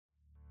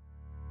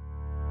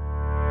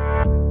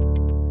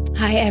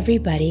Hi,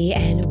 everybody,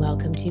 and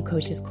welcome to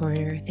Coach's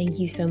Corner. Thank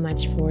you so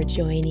much for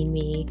joining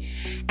me.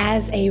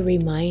 As a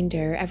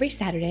reminder, every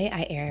Saturday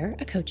I air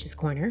a Coach's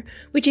Corner,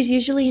 which is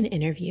usually an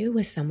interview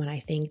with someone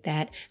I think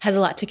that has a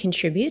lot to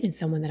contribute and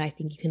someone that I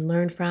think you can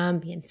learn from,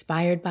 be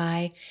inspired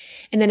by.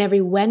 And then every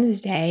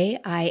Wednesday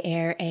I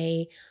air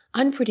a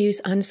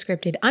unproduced,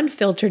 unscripted,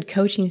 unfiltered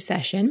coaching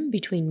session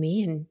between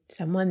me and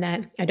someone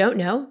that I don't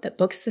know that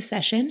books the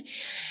session.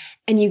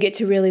 And you get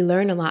to really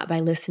learn a lot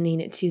by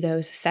listening to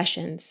those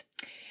sessions.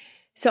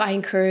 So I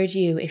encourage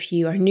you, if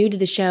you are new to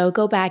the show,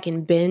 go back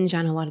and binge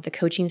on a lot of the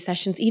coaching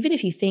sessions. Even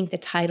if you think the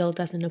title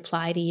doesn't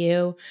apply to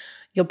you,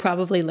 you'll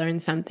probably learn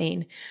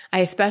something.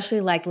 I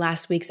especially liked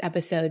last week's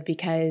episode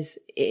because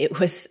it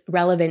was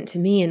relevant to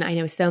me, and I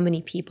know so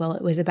many people.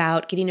 It was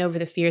about getting over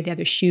the fear the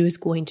other shoe is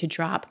going to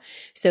drop.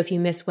 So if you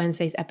missed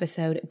Wednesday's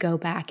episode, go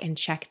back and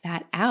check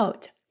that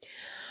out.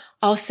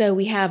 Also,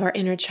 we have our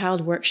Inner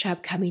Child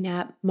Workshop coming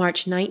up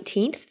March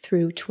 19th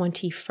through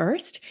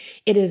 21st.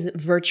 It is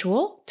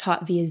virtual,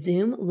 taught via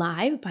Zoom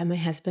live by my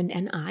husband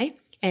and I.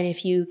 And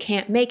if you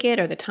can't make it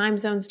or the time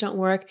zones don't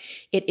work,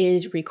 it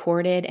is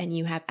recorded and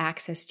you have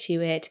access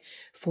to it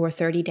for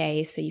 30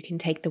 days. So you can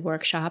take the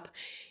workshop.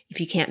 If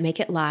you can't make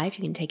it live,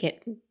 you can take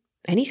it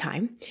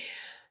anytime.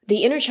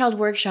 The Inner Child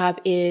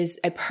Workshop is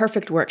a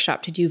perfect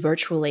workshop to do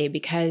virtually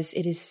because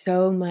it is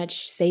so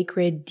much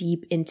sacred,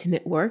 deep,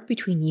 intimate work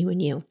between you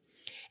and you.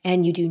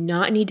 And you do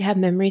not need to have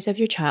memories of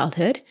your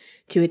childhood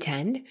to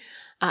attend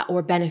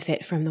or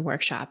benefit from the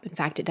workshop. In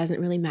fact, it doesn't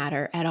really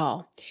matter at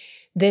all.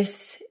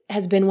 This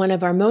has been one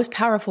of our most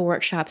powerful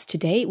workshops to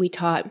date. We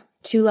taught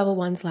 2 level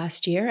 1s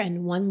last year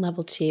and 1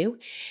 level 2.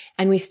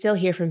 And we still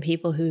hear from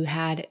people who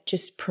had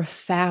just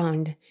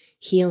profound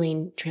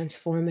healing,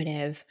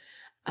 transformative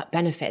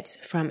benefits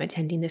from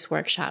attending this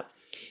workshop.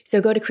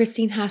 So go to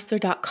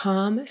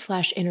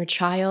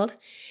christinehassler.com/innerchild.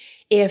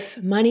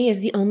 If money is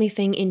the only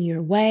thing in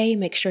your way,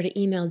 make sure to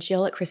email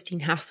Jill at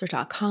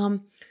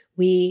christinehassler.com.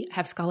 We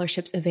have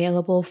scholarships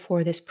available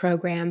for this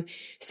program.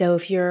 So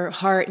if your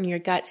heart and your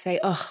gut say,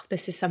 oh,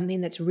 this is something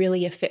that's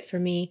really a fit for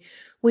me,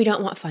 we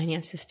don't want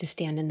finances to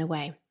stand in the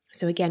way.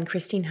 So again,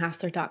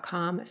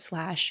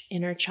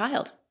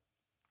 christinehassler.com/innerchild.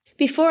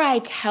 Before I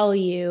tell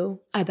you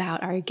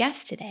about our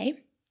guest today,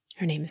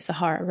 her name is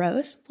Sahara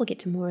Rose. We'll get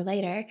to more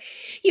later.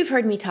 You've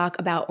heard me talk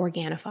about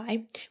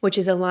Organifi, which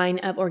is a line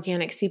of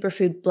organic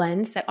superfood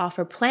blends that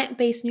offer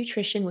plant-based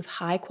nutrition with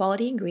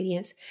high-quality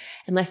ingredients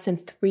and less than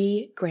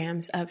 3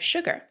 grams of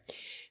sugar.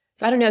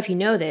 So I don't know if you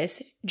know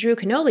this, Drew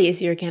Canole is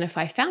the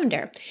Organifi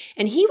founder,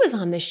 and he was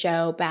on the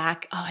show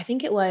back, I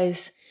think it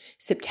was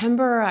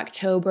September or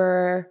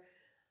October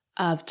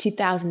of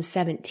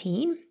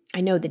 2017. I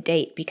know the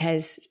date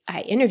because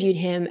I interviewed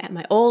him at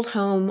my old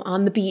home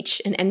on the beach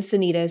in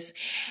Encinitas,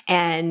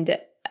 and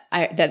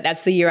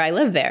that's the year I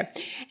lived there.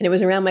 And it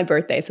was around my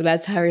birthday, so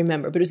that's how I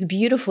remember. But it was a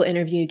beautiful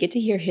interview. You get to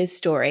hear his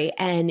story.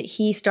 And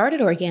he started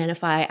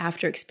Organifi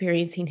after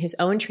experiencing his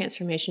own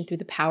transformation through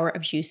the power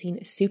of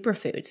juicing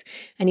superfoods.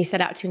 And he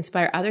set out to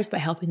inspire others by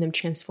helping them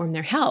transform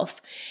their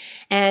health.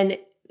 And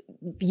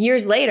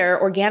years later,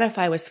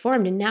 Organifi was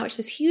formed, and now it's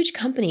this huge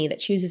company that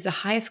chooses the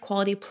highest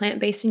quality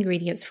plant-based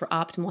ingredients for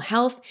optimal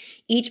health.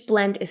 Each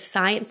blend is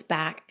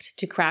science-backed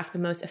to craft the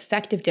most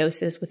effective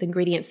doses with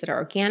ingredients that are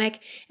organic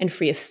and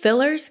free of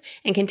fillers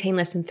and contain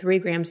less than 3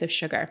 grams of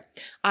sugar.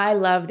 I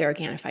love their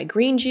Organifi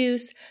green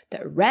juice,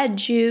 the red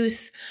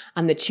juice,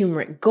 the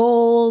turmeric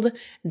gold,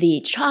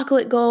 the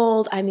chocolate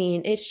gold. I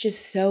mean, it's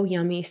just so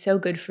yummy, so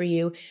good for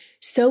you.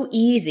 So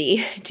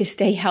easy to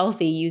stay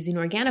healthy using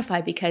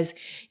Organifi because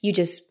you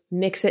just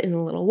mix it in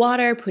a little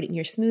water, put it in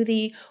your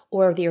smoothie,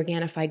 or the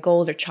Organifi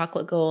Gold or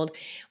Chocolate Gold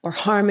or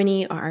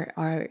Harmony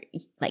are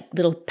like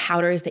little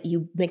powders that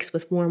you mix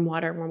with warm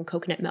water, warm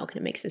coconut milk, and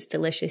it makes this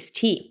delicious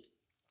tea.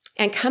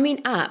 And coming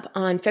up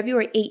on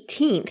February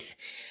 18th,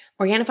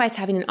 Organifi is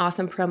having an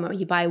awesome promo.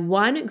 You buy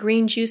 1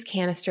 green juice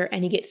canister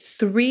and you get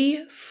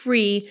 3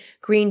 free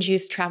green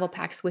juice travel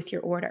packs with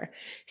your order.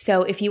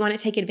 So if you want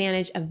to take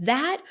advantage of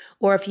that,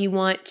 or if you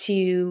want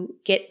to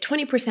get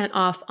 20%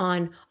 off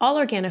on all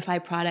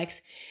Organifi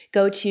products,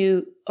 go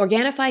to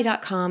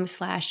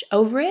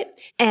Organifi.com/overit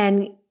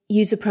and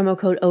use the promo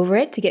code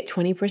overit to get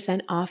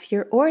 20% off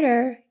your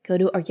order. Go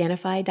to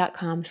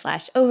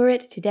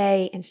Organifi.com/overit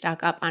today and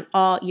stock up on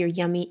all your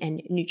yummy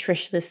and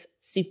nutritious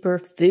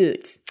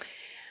superfoods.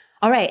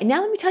 All right, and now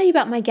let me tell you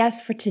about my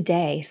guest for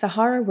today.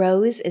 Sahara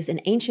Rose is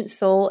an ancient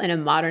soul in a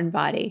modern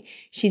body.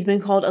 She's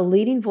been called a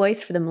leading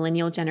voice for the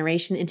millennial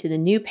generation into the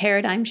new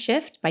paradigm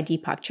shift by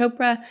Deepak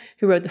Chopra,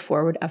 who wrote the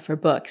foreword of her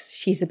books.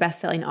 She's the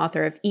best-selling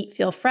author of Eat,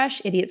 Feel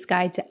Fresh, Idiot's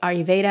Guide to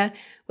Ayurveda,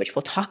 which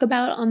we'll talk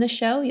about on the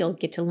show. You'll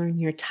get to learn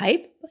your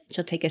type.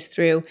 She'll take us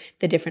through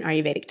the different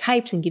Ayurvedic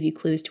types and give you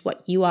clues to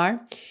what you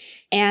are.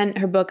 And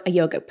her book, A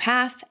Yoga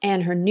Path,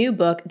 and her new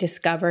book,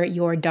 Discover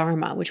Your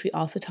Dharma, which we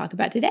also talk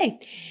about today.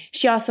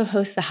 She also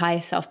hosts the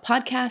Highest Self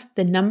podcast,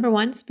 the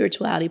 #1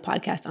 spirituality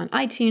podcast on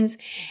iTunes,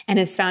 and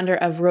is founder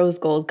of Rose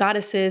Gold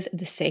Goddesses,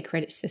 the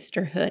Sacred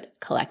Sisterhood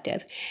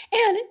Collective.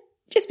 And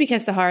Just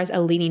because Sahara's a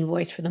leading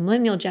voice for the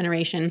millennial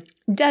generation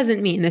doesn't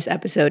mean this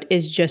episode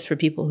is just for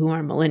people who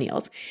are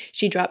millennials.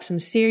 She drops some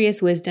serious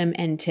wisdom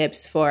and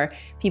tips for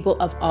people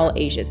of all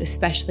ages,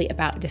 especially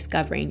about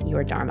discovering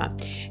your Dharma.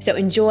 So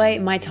enjoy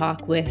my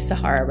talk with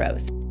Sahara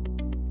Rose.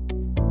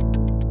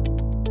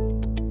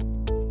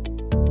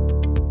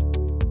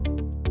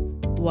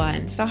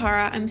 One.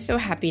 Sahara, I'm so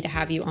happy to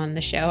have you on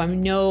the show. I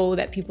know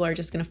that people are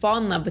just going to fall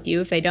in love with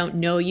you if they don't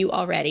know you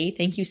already.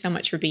 Thank you so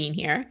much for being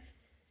here.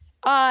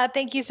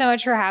 Thank you so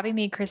much for having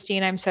me,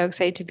 Christine. I'm so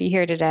excited to be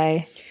here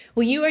today.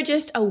 Well, you are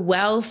just a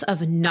wealth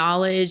of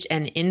knowledge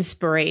and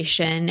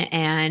inspiration,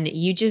 and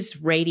you just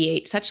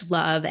radiate such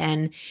love.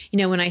 And,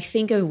 when I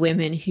think of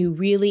women who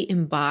really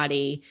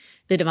embody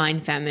the divine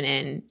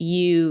feminine,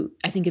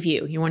 I think of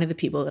you. You're one of the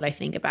people that I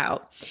think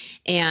about.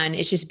 And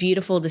it's just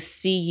beautiful to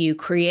see you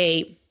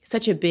create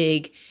such a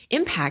big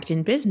impact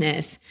in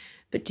business,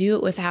 but do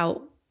it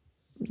without,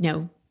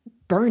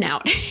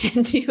 burnout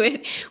and do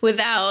it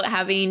without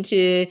having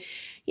to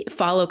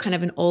follow kind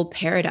of an old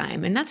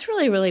paradigm. And that's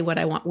really, really what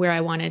I want, where I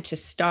wanted to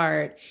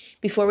start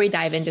before we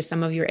dive into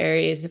some of your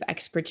areas of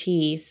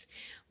expertise.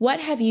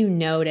 What have you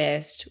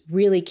noticed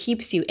really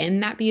keeps you in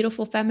that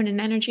beautiful feminine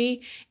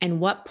energy, and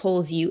what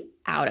pulls you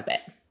out of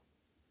it?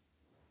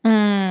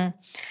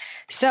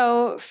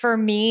 So for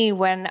me,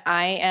 when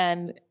I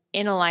am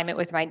in alignment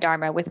with my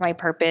Dharma, with my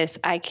purpose,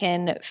 I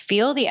can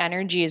feel the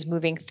energy is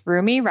moving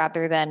through me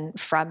rather than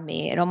from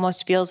me. It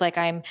almost feels like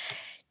I'm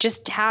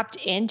just tapped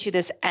into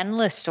this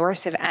endless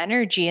source of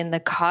energy in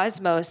the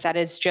cosmos that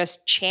is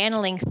just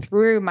channeling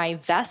through my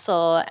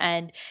vessel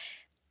and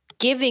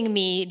giving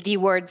me the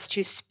words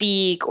to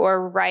speak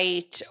or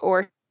write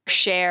or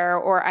share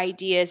or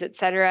ideas,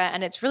 etc.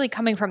 And it's really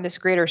coming from this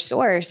greater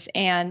source.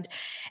 And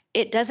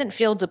it doesn't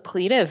feel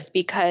depletive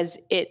because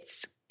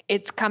it's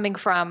coming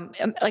from,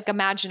 like,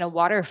 imagine a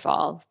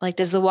waterfall. Like,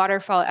 does the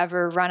waterfall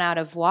ever run out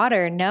of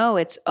water? No,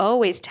 it's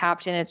always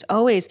tapped in. It's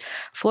always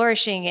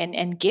flourishing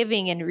and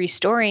giving and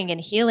restoring and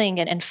healing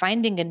and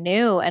finding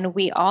anew. And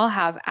we all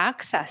have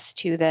access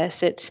to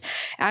this. It's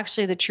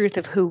actually the truth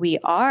of who we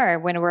are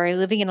when we're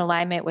living in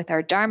alignment with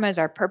our dharmas,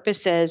 our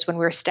purposes, when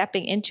we're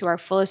stepping into our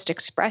fullest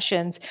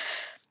expressions.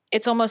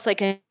 It's almost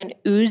like an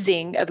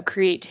oozing of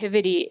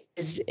creativity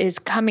is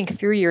coming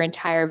through your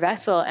entire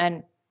vessel.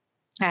 And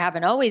I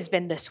haven't always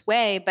been this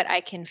way, but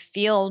I can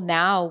feel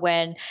now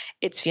when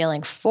it's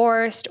feeling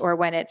forced or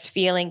when it's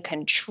feeling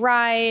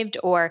contrived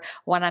or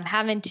when I'm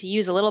having to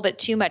use a little bit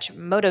too much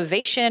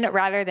motivation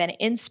rather than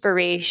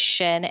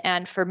inspiration.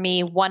 And for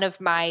me, one of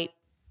my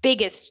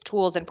biggest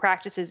tools and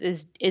practices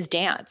is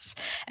dance.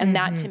 And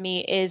that to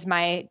me is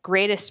my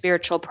greatest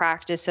spiritual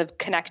practice of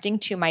connecting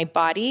to my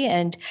body.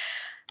 And,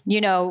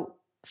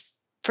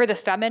 for the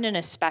feminine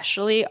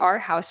especially, our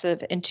house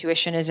of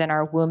intuition is in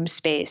our womb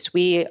space.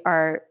 We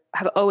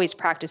have always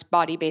practiced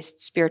body-based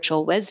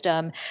spiritual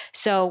wisdom.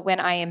 So when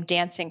I am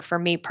dancing, for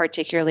me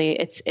particularly,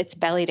 it's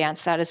belly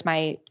dance. That is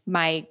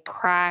my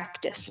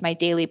practice, my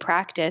daily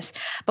practice.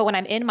 But when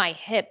I'm in my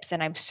hips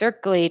and I'm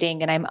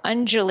circulating and I'm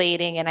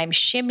undulating and I'm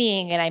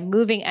shimmying and I'm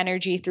moving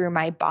energy through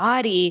my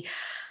body,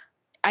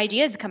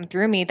 ideas come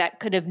through me that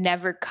could have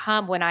never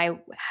come when I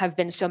have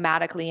been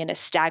somatically in a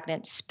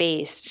stagnant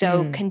space.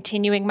 So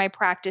continuing my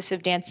practice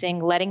of dancing,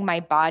 letting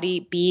my body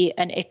be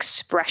an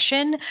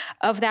expression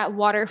of that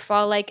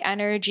waterfall-like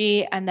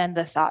energy, and then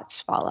the thoughts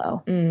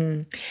follow.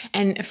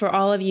 And for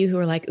all of you who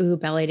are like, ooh,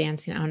 belly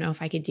dancing, I don't know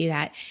if I could do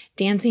that.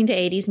 Dancing to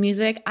 80s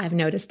music, I've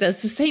noticed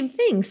does the same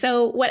thing.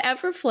 So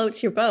whatever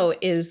floats your boat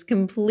is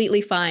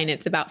completely fine.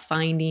 It's about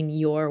finding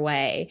your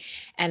way.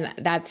 And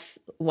that's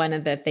one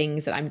of the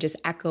things that I'm just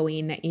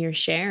echoing that you're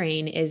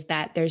sharing, is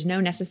that there's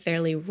no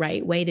necessarily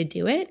right way to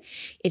do it.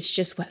 It's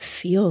just what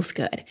feels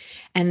good.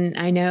 And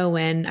I know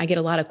when I get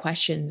a lot of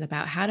questions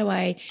about how do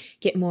I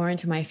get more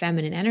into my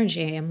feminine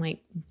energy, I'm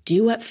like,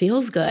 do what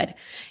feels good.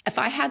 If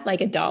I had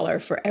like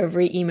 $1 for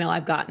every email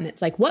I've gotten,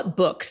 it's like, what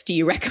books do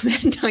you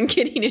recommend on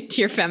getting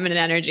into your feminine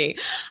energy?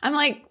 I'm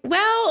like,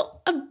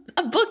 well,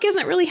 a book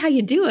isn't really how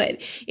you do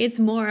it. It's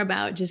more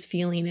about just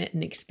feeling it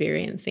and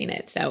experiencing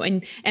it. So,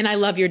 and I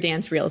love your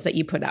dance reels that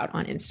you put out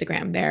on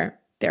Instagram. They're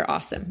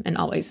awesome and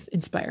always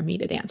inspire me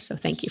to dance. So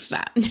thank you for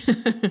that.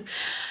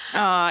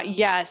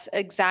 Yes,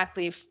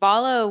 exactly.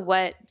 Follow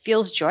what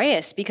feels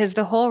joyous, because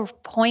the whole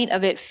point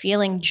of it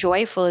feeling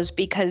joyful is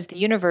because the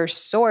universe,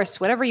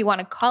 source, whatever you want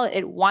to call it,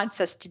 it wants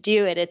us to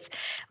do it. It's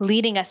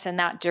leading us in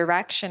that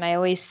direction. I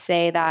always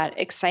say that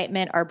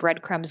excitement are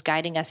breadcrumbs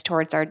guiding us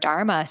towards our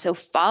dharma. So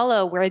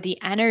follow where the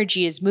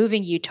energy is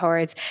moving you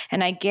towards.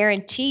 And I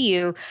guarantee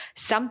you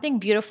something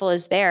beautiful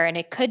is there. And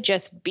it could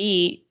just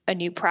be a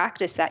new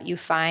practice that you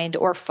find,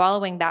 or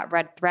following that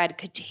red thread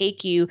could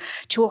take you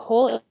to a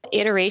whole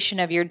iteration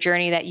of your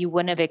journey that you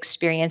wouldn't have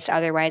experienced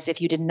otherwise if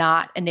you did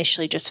not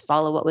initially just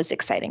follow what was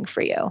exciting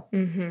for you.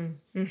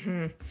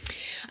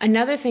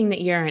 Another thing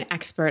that you're an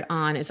expert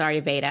on is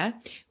Ayurveda,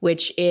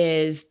 which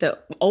is the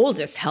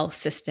oldest health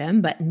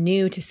system, but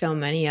new to so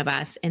many of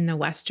us in the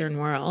Western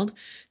world.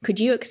 Could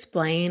you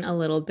explain a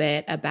little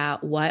bit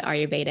about what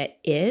Ayurveda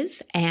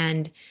is?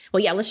 And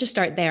well, yeah, let's just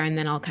start there and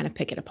then I'll kind of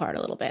pick it apart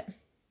a little bit.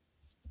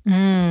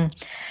 Mm.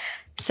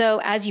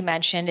 So, as you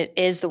mentioned, it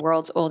is the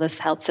world's oldest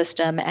health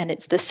system, and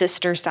it's the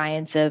sister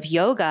science of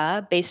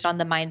yoga based on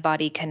the mind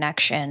body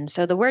connection.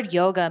 So, the word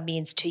yoga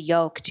means to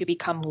yoke, to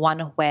become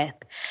one with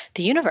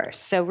the universe.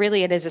 So,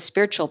 really, it is a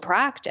spiritual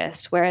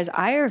practice, whereas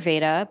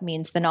Ayurveda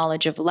means the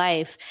knowledge of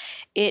life.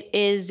 It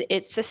is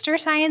its sister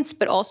science,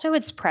 but also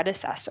its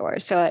predecessor.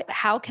 So,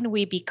 how can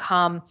we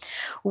become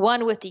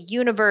one with the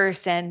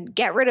universe and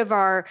get rid of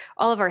all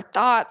of our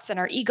thoughts and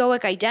our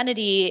egoic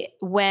identity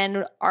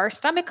when our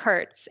stomach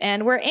hurts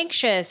and we're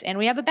anxious and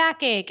we have a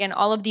backache and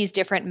all of these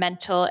different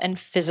mental and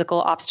physical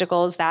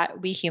obstacles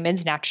that we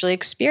humans naturally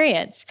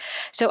experience?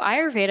 So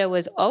Ayurveda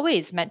was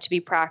always meant to be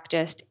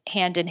practiced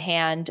hand in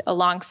hand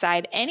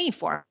alongside any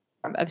form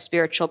of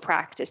spiritual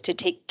practice to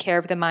take care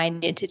of the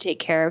mind and to take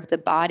care of the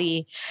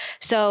body.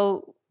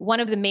 So one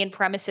of the main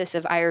premises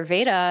of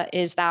Ayurveda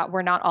is that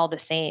we're not all the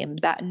same,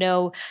 that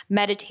no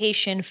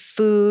meditation,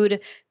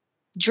 food,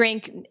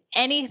 drink,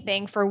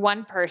 anything for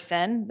one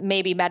person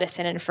may be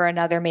medicine and for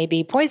another may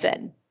be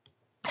poison.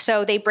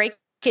 So they break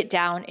it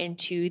down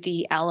into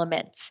the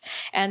elements.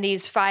 And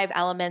these 5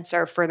 elements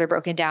are further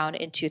broken down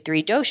into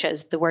 3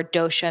 doshas. The word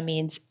dosha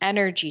means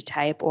energy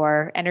type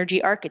or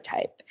energy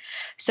archetype.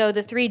 So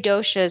the 3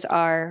 doshas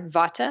are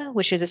vata,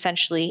 which is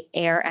essentially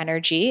air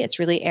energy. It's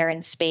really air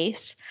in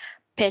space.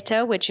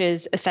 Pitta, which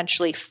is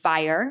essentially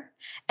fire,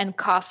 and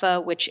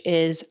kapha, which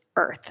is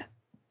earth.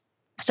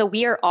 So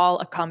we are all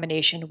a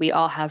combination. We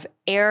all have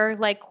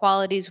air-like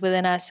qualities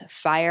within us,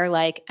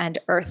 fire-like and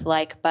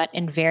earth-like, but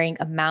in varying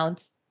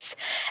amounts.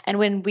 And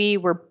when we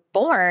were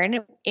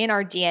born, in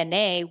our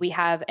DNA, we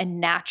have a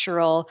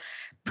natural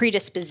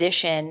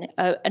predisposition,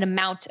 an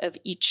amount of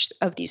each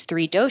of these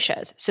 3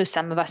 doshas. So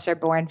some of us are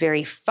born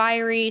very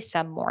fiery,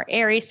 some more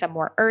airy, some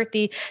more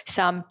earthy,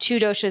 some 2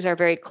 doshas are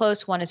very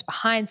close, one is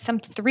behind, some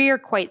 3 are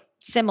quite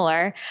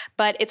similar,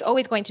 but it's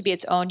always going to be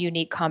its own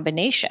unique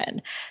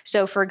combination.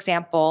 So for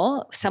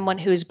example, someone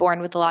who's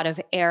born with a lot of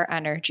air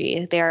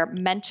energy, they're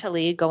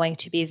mentally going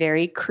to be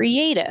very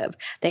creative.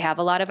 They have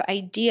a lot of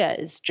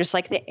ideas, just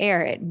like the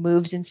air. It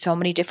moves in so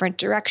many different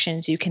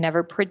directions. You can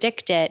never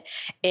predict it.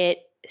 It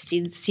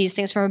sees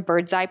things from a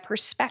bird's eye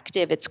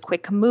perspective. It's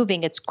quick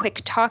moving, it's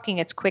quick talking,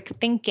 it's quick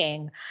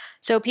thinking.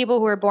 So people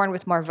who are born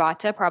with more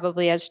vata,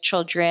 probably as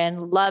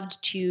children,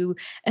 loved to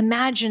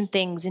imagine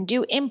things and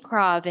do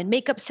improv and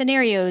make up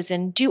scenarios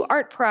and do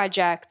art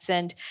projects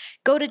and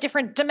go to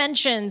different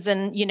dimensions.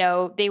 And,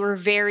 they were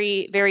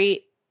very,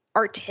 very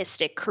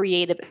artistic,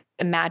 creative,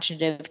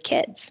 imaginative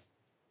kids.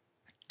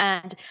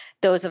 And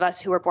those of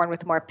us who are born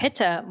with more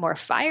pitta, more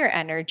fire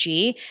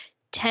energy,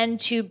 tend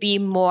to be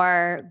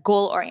more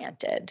goal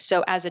oriented.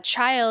 So as a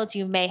child,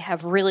 you may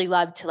have really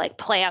loved to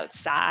play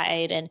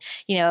outside and,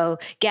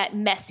 get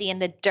messy in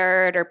the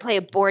dirt or play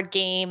a board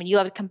game. And you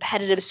loved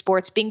competitive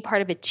sports, being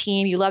part of a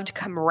team. You loved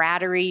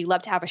camaraderie. You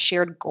loved to have a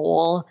shared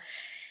goal.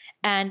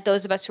 And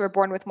those of us who are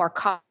born with more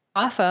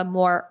kapha,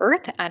 more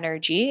earth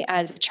energy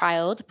as a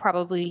child,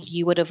 probably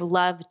you would have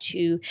loved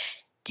to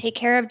take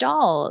care of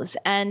dolls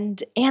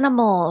and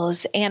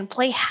animals and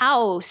play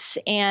house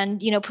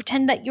and,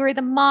 pretend that you're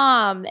the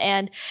mom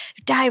and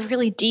dive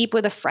really deep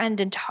with a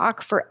friend and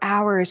talk for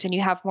hours. And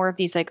you have more of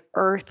these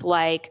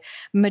earth-like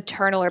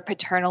maternal or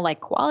paternal-like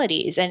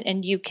qualities.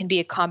 And you can be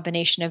a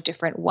combination of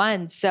different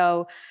ones.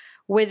 So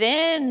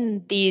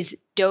within these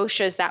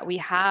doshas that we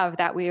have,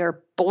 that we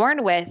are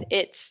born with,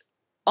 it's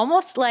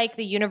almost like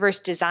the universe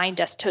designed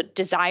us to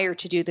desire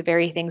to do the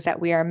very things that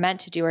we are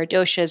meant to do. Our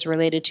dosha is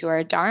related to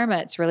our dharma.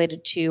 It's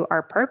related to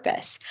our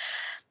purpose.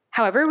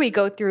 However, we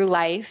go through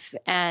life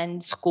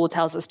and school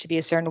tells us to be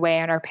a certain way,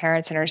 and our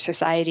parents and our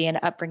society and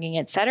upbringing,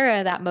 et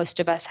cetera, that most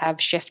of us have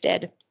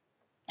shifted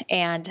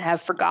and have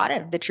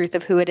forgotten the truth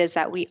of who it is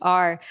that we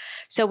are.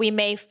 So we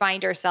may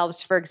find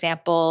ourselves, for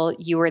example,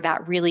 you were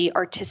that really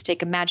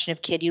artistic,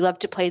 imaginative kid. You love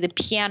to play the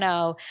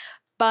piano,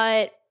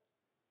 but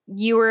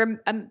you're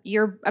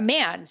a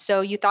man, so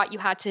you thought you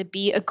had to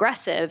be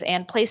aggressive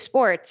and play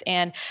sports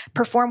and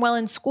perform well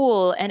in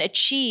school and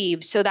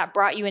achieve. So that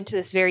brought you into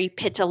this very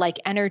pitta-like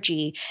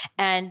energy.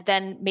 And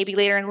then maybe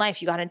later in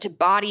life, you got into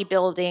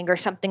bodybuilding or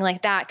something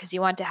like that because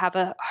you wanted to have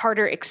a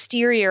harder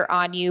exterior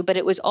on you, but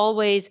it was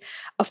always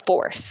a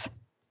force.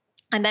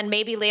 And then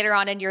maybe later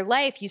on in your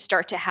life, you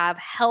start to have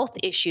health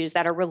issues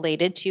that are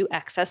related to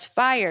excess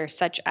fire,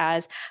 such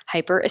as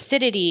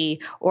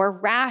hyperacidity or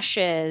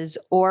rashes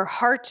or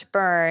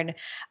heartburn,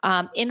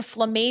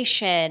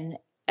 inflammation,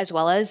 as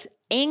well as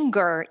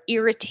anger,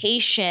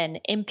 irritation,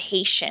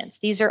 impatience.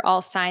 These are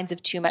all signs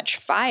of too much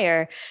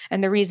fire.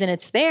 And the reason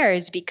it's there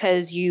is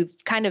because you've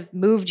kind of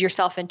moved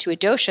yourself into a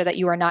dosha that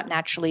you are not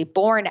naturally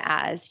born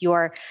as.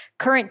 Your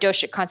current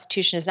dosha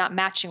constitution is not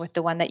matching with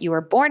the one that you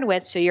were born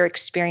with. So you're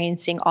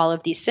experiencing all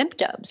of these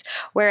symptoms.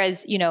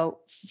 Whereas,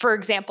 for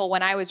example,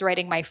 when I was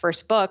writing my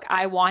first book,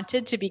 I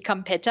wanted to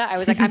become pitta. I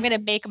was like, I'm going to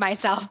make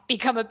myself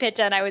become a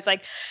pitta. And I was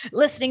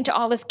listening to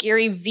all this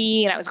Gary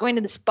Vee, and I was going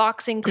to this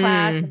boxing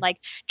class and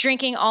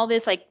drinking all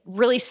this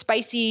really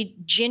spicy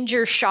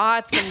ginger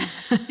shots and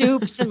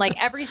soups and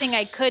everything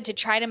I could to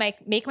try to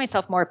make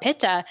myself more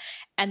pitta.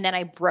 And then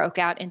I broke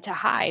out into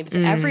hives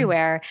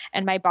everywhere.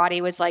 And my body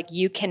was like,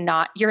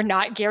 you're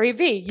not Gary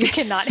Vee. You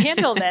cannot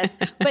handle this.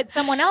 But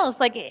someone else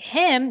like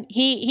him,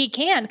 he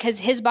can, because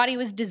his body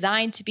was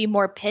designed to be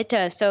more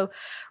pitta. So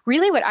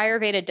really what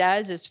Ayurveda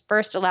does is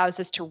first allows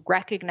us to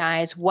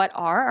recognize what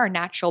are our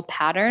natural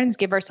patterns,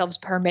 give ourselves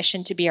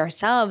permission to be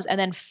ourselves, and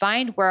then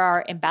find where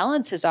our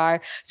imbalances are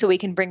so we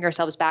can bring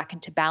ourselves back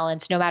into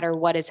balance no matter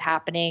what is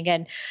happening.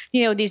 And,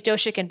 these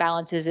doshic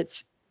imbalances,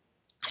 it's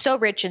so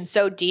rich and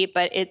so deep,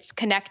 but it's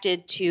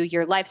connected to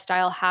your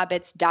lifestyle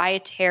habits,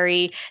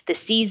 dietary, the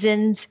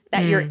seasons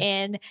that you're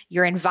in,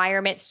 your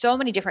environment. So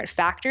many different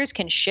factors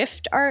can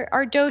shift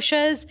our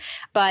doshas,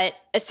 but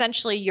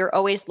essentially you're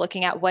always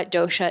looking at what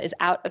dosha is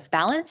out of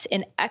balance,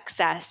 in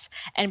excess,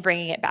 and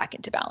bringing it back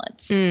into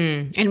balance.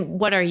 And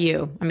what are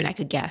you? I mean, I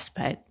could guess,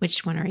 but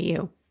which one are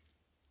you?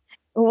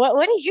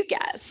 What do you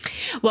guess?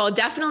 Well,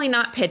 definitely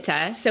not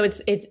pitta. So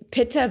it's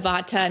pitta,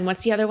 vata, and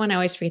what's the other one? I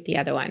always forget the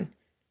other one.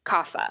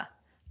 Kapha.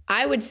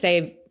 I would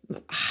say,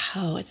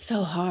 it's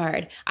so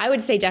hard. I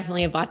would say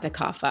definitely a vata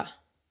kapha.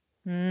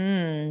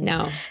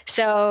 No.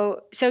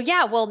 So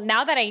yeah, well,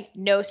 now that I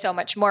know so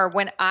much more,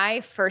 when I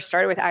first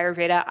started with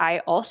Ayurveda, I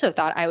also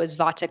thought I was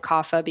vata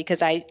kapha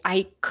because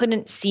I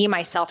couldn't see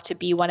myself to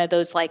be one of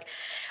those like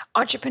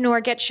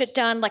entrepreneur, get shit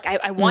done. Like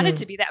I wanted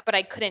to be that, but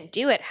I couldn't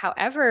do it.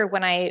 However,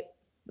 when I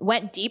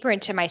went deeper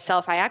into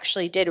myself, I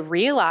actually did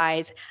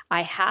realize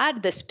I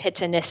had this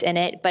pittiness in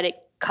it, but it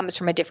comes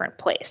from a different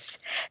place.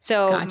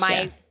 So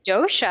my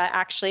dosha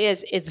actually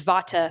is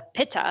vata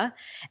pitta.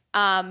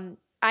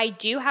 I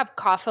do have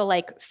kapha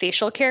like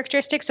facial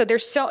characteristics. So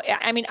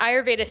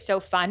Ayurveda is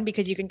so fun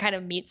because you can kind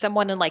of meet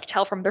someone and like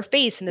tell from their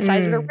face and the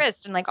size of their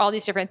wrist and like all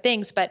these different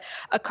things. But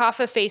a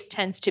kapha face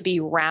tends to be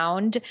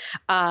round,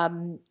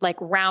 like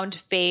round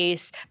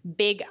face,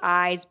 big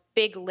eyes,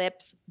 big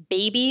lips,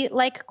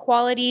 baby-like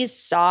qualities,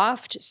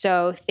 soft.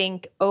 So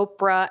think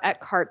Oprah,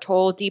 Eckhart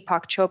Tolle,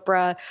 Deepak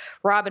Chopra,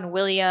 Robin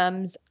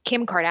Williams,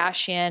 Kim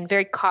Kardashian,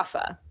 very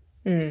kapha.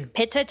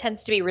 Pitta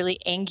tends to be really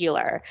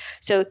angular.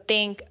 So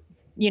think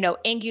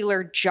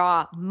angular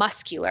jaw,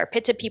 muscular.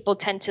 Pitta people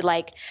tend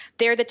to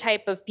they're the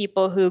type of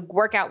people who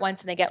work out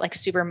once and they get like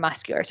super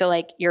muscular. So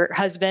like your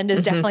husband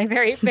is definitely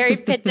very, very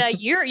pitta.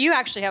 You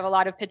actually have a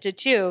lot of pitta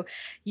too.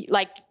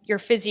 Like your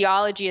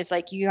physiology is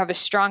like you have a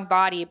strong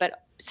body,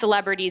 but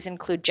celebrities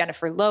include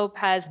Jennifer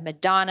Lopez,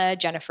 Madonna,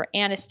 Jennifer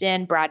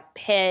Aniston, Brad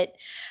Pitt.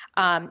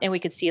 And we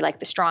could see like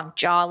the strong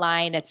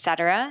jawline,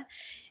 etc.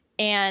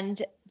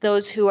 And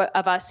those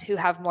of us who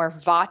have more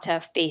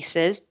vata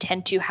faces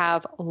tend to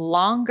have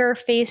longer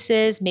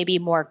faces, maybe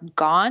more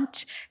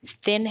gaunt,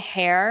 thin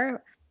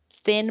hair,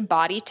 thin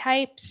body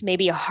types,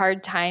 maybe a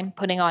hard time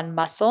putting on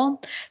muscle.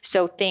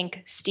 So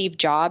think Steve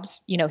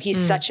Jobs,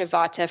 he's such a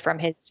vata from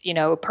his,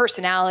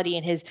 personality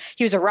and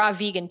he was a raw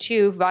vegan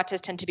too.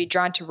 Vatas tend to be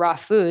drawn to raw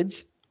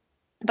foods.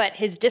 But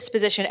his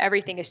disposition,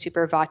 everything is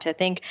super vata.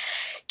 Think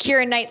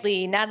Keira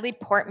Knightley, Natalie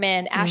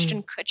Portman,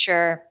 Ashton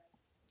Kutcher.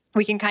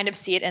 We can kind of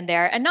see it in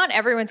there. And not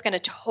everyone's going to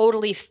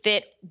totally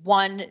fit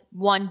one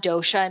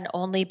dosha and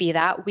only be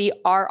that. We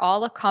are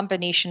all a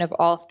combination of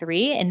all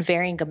three in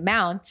varying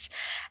amounts.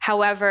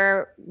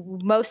 However,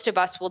 most of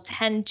us will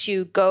tend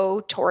to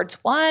go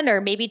towards one or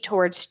maybe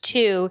towards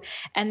two.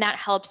 And that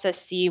helps us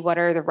see what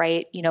are the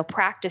right,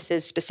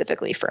 practices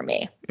specifically for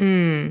me.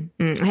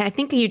 I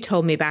think you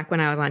told me back when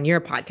I was on your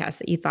podcast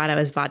that you thought I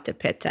was vata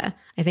pitta.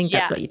 I think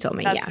that's what you told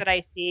me. That's what I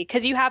see.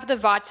 Because you have the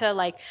vata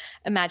like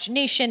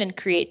imagination and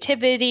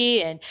creativity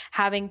and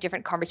having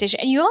different conversation.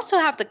 And you also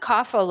have the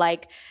kapha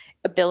like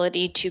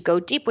ability to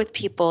go deep with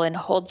people and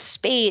hold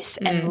space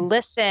and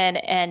listen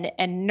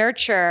and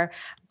nurture.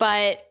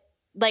 But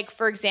like,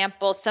 for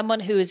example, someone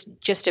who's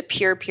just a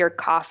pure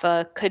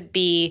kapha could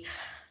be,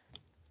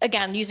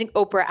 again, using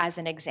Oprah as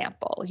an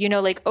example,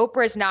 like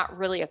Oprah is not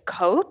really a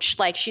coach.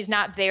 Like she's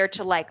not there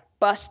to like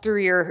bust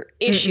through your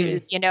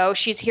issues.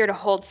 She's here to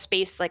hold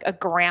space like a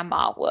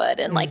grandma would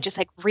and like just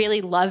like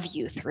really love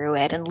you through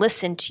it and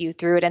listen to you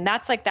through it. And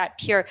that's like that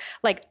pure,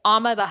 like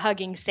Amma the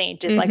hugging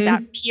saint is like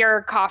that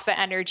pure kapha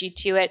energy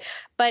to it.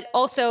 But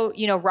also,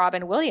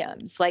 Robin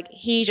Williams, like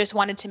he just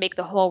wanted to make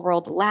the whole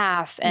world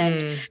laugh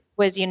and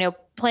was,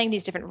 playing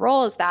these different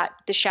roles. That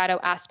the shadow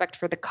aspect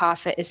for the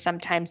kapha is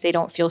sometimes they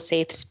don't feel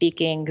safe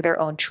speaking their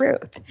own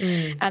truth.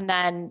 And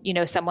then,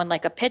 someone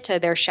like a pitta,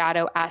 their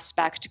shadow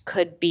aspect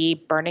could be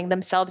burning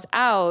themselves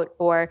out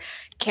or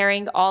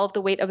carrying all of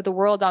the weight of the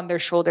world on their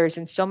shoulders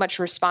and so much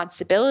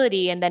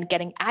responsibility and then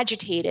getting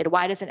agitated.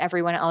 Why doesn't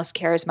everyone else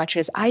care as much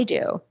as I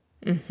do?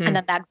 And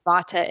then that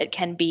vata, it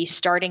can be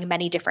starting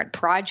many different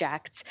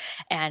projects.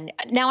 And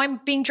now I'm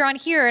being drawn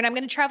here and I'm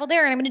going to travel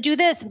there and I'm going to do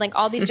this and like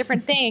all these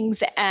different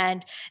things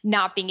and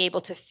not being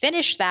able to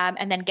finish them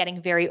and then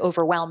getting very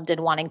overwhelmed and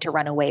wanting to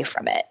run away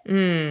from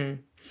it.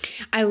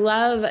 I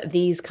love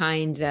these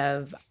kinds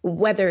of,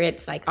 whether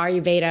it's like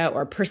Ayurveda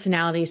or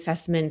personality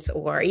assessments,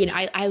 or,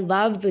 I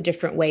love the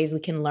different ways we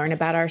can learn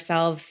about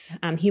ourselves.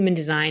 Human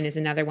design is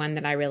another one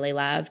that I really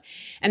love.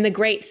 And the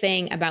great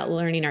thing about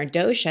learning our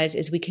doshas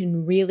is we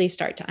can really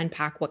start to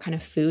unpack what kind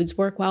of foods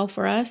work well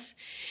for us.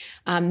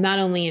 Not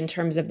only in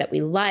terms of that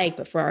we like,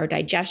 but for our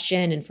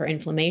digestion and for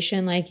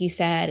inflammation, like you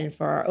said, and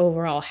for our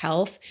overall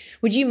health.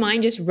 Would you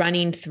mind just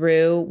running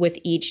through with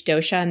each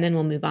dosha, and then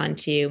we'll move on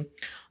to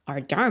our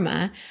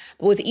dharma,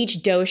 but with each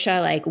dosha,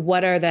 like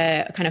what are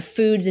the kind of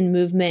foods and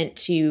movement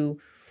to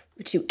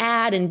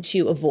add and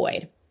to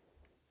avoid?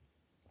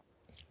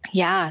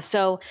 Yeah.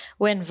 So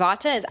when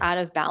vata is out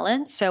of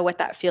balance, so what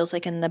that feels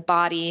like in the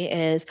body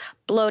is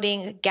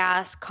bloating,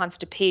 gas,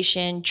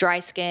 constipation, dry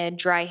skin,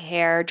 dry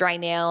hair, dry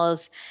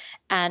nails,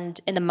 and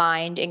in the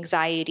mind,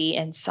 anxiety,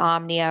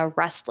 insomnia,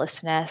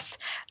 restlessness,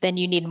 then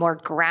you need more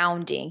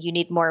grounding. You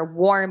need more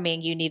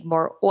warming. You need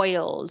more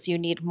oils. You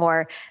need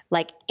more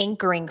like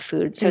anchoring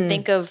food. So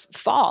think of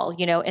fall,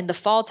 in the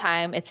fall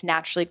time, it's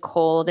naturally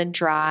cold and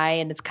dry,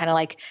 and it's kind of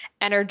like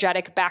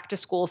energetic back to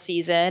school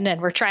season.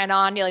 And we're trying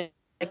on like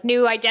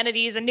new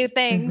identities and new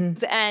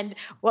things. And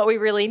what we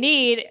really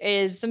need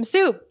is some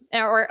soup.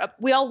 Or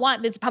we all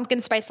want this pumpkin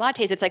spice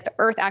lattes. It's like the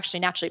earth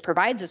actually naturally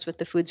provides us with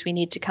the foods we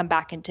need to come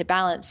back into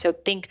balance. So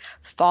think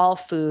fall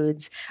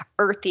foods,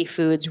 earthy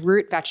foods,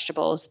 root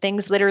vegetables,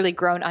 things literally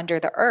grown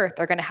under the earth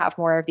are going to have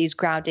more of these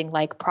grounding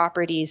like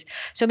properties.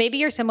 So maybe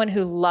you're someone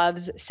who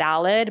loves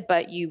salad,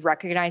 but you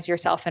recognize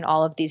yourself in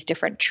all of these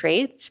different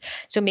traits.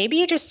 So maybe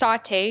you just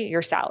saute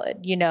your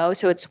salad,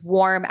 so it's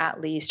warm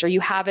at least, or you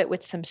have it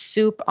with some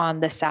soup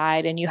on the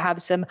side and you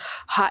have some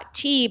hot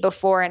tea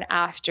before and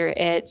after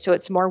it. So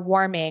it's more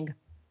warming.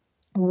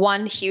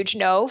 One huge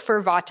no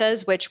for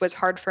vatas, which was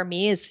hard for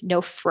me, is no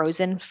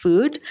frozen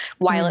food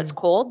while it's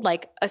cold,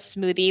 like a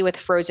smoothie with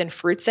frozen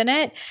fruits in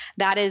it.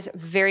 That is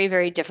very,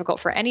 very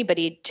difficult for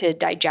anybody to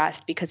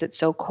digest because it's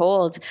so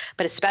cold.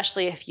 But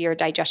especially if your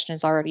digestion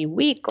is already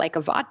weak, like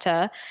a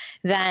vata,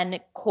 then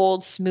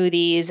cold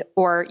smoothies,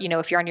 or,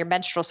 if you're on your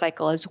menstrual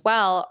cycle as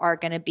well, are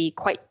going to be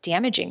quite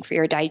damaging for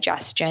your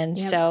digestion. Yep.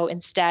 So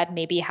instead,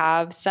 maybe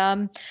have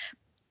some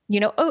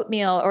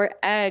oatmeal or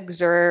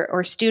eggs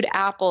or stewed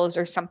apples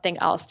or something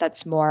else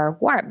that's more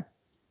warm.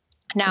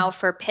 Now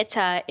for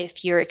pitta,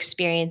 if you're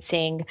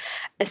experiencing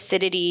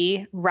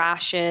acidity,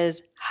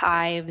 rashes,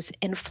 hives,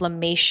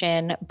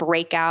 inflammation,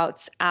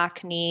 breakouts,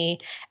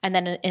 acne, and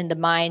then in the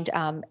mind,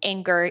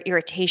 anger,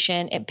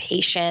 irritation,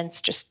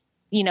 impatience, just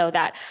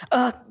that,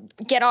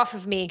 get off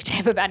of me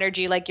type of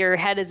energy, like your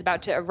head is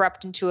about to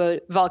erupt into a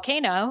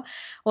volcano.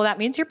 Well, that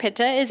means your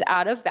pitta is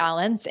out of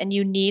balance and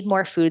you need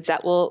more foods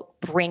that will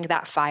bring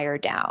that fire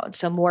down.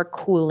 So more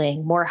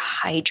cooling, more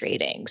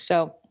hydrating.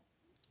 So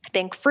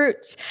think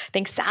fruits,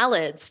 think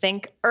salads,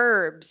 think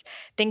herbs,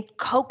 think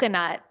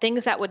coconut,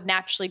 things that would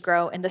naturally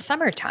grow in the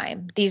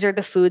summertime. These are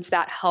the foods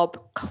that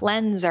help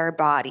cleanse our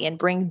body and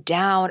bring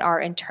down our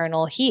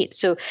internal heat.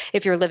 So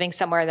if you're living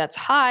somewhere that's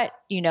hot,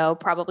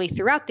 probably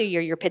throughout the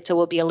year, your pitta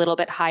will be a little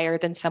bit higher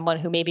than someone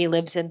who maybe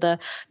lives in the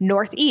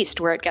Northeast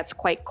where it gets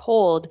quite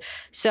cold.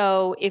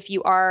 So if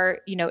you are,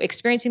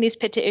 experiencing these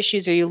pitta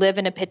issues, or you live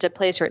in a pitta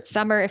place, or it's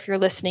summer, if you're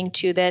listening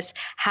to this,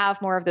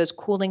 have more of those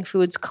cooling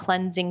foods,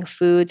 cleansing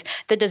foods.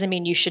 That doesn't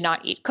mean you should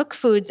not eat cooked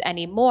foods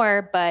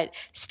anymore, but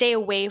stay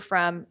away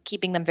from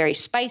keeping them very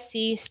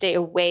spicy, stay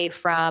away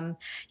from,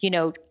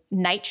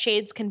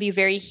 nightshades can be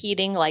very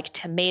heating, like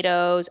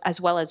tomatoes,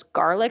 as well as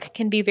garlic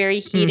can be very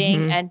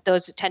heating. And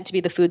those tend to be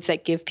the foods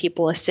that give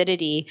people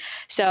acidity.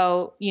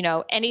 So,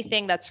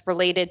 anything that's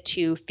related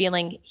to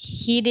feeling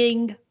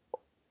heating,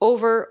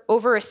 over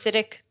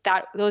acidic,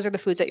 those are the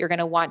foods that you're going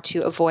to want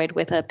to avoid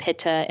with a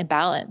pitta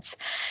imbalance.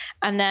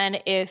 And then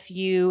if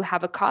you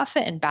have a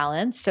kapha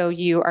imbalance, so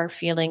you are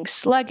feeling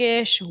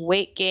sluggish,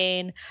 weight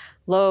gain,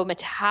 low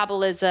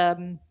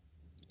metabolism,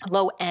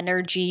 low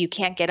energy, you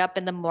can't get up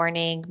in the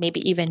morning,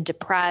 maybe even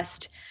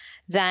depressed,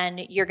 then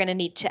you're going to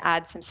need to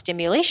add some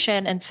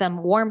stimulation and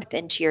some warmth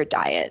into your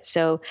diet.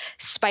 So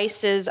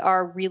spices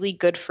are really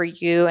good for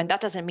you. And that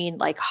doesn't mean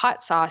like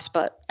hot sauce,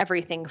 but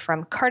everything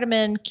from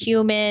cardamom,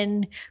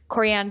 cumin,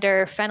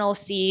 coriander, fennel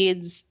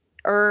seeds,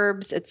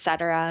 herbs,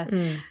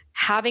 etc.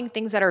 Having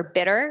things that are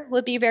bitter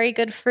would be very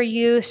good for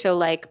you. So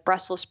like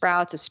Brussels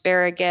sprouts,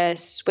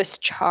 asparagus, Swiss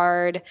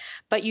chard,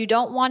 but you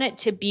don't want it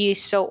to be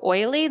so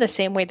oily the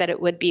same way that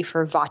it would be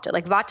for vata.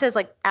 Like vata is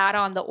like add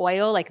on the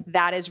oil, like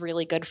that is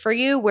really good for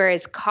you.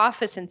 Whereas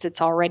kapha, since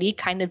it's already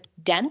kind of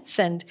dense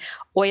and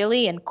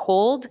oily and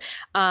cold,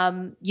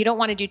 you don't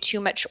want to do too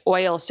much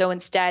oil. So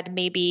instead,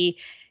 maybe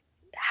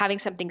having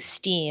something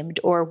steamed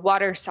or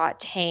water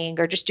sauteing,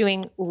 or just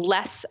doing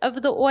less of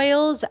the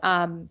oils.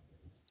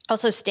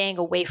 Also staying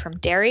away from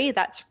dairy,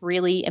 that's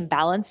really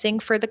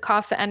imbalancing for the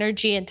kapha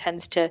energy and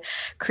tends to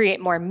create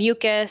more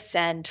mucus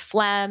and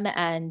phlegm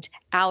and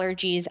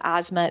allergies,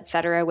 asthma,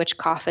 etc., which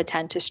kapha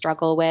tend to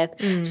struggle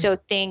with. So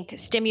think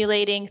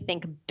stimulating,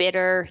 think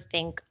bitter,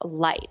 think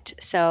light.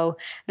 So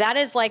that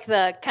is like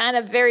the kind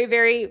of very,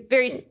 very,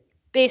 very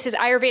basis,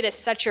 Ayurveda is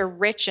such a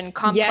rich and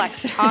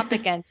complex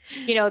topic. And,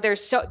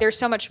 there's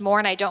so much more,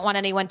 and I don't want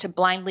anyone to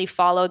blindly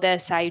follow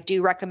this. I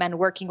do recommend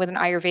working with an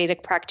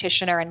Ayurvedic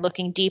practitioner and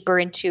looking deeper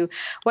into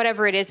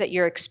whatever it is that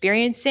you're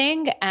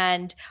experiencing.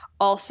 And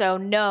also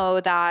know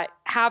that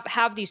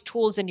have these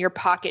tools in your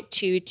pocket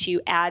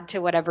to add to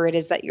whatever it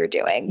is that you're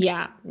doing.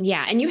 Yeah.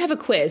 Yeah. And you have a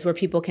quiz where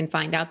people can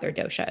find out their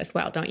dosha as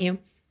well, don't you?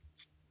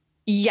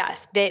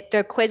 Yes,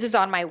 the quiz is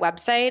on my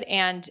website,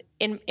 and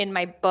in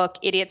my book,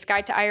 Idiot's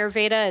Guide to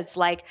Ayurveda, it's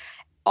like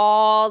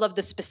all of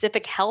the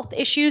specific health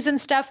issues and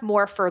stuff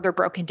more further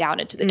broken down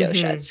into the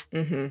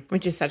doshas.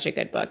 Which is such a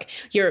good book.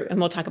 And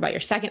we'll talk about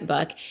your second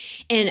book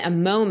in a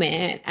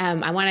moment.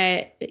 I want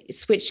to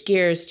switch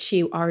gears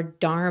to our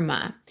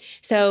dharma.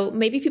 So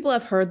maybe people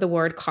have heard the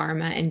word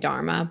karma and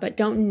dharma, but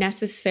don't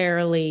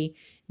necessarily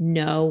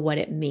know what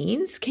it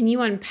means. Can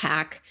you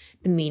unpack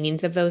the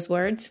meanings of those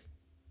words?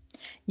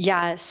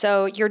 Yeah.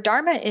 So your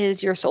dharma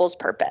is your soul's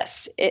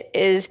purpose. It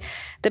is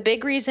the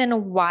big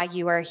reason why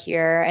you are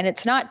here. And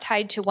it's not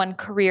tied to one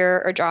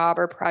career or job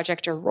or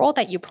project or role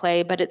that you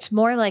play, but it's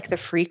more like the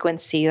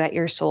frequency that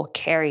your soul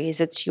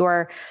carries. It's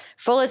your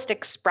fullest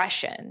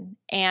expression,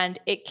 and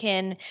it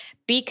can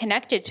be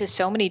connected to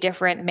so many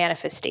different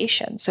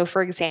manifestations. So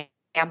for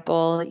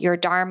example, your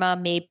dharma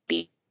may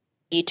be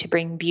to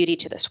bring beauty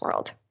to this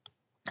world.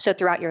 So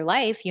throughout your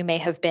life, you may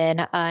have been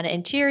an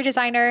interior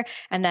designer,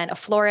 and then a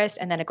florist,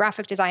 and then a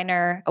graphic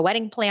designer, a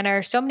wedding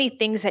planner, so many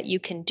things that you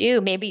can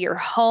do. Maybe your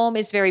home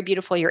is very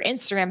beautiful. Your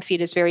Instagram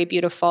feed is very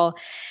beautiful.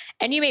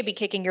 And you may be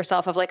kicking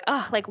yourself of like,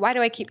 why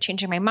do I keep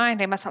changing my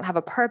mind? I must not have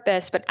a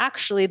purpose. But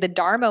actually the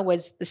dharma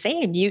was the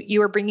same.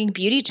 You are bringing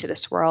beauty to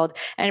this world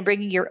and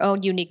bringing your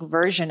own unique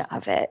version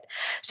of it.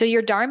 So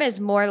your dharma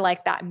is more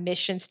like that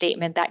mission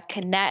statement that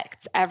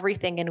connects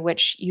everything in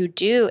which you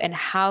do and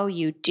how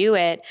you do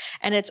it.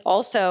 And it's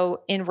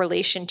also in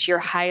relation to your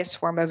highest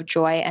form of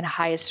joy and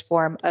highest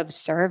form of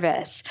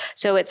service.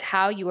 So it's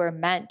how you are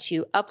meant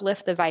to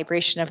uplift the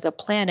vibration of the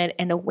planet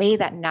in a way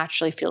that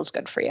naturally feels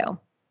good for you.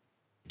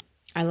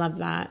 I love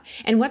that.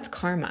 And what's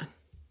karma?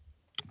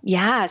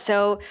 Yeah.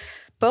 So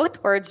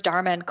both words,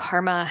 dharma and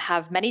karma,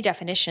 have many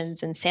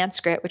definitions in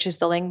Sanskrit, which is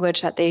the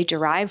language that they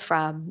derive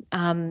from.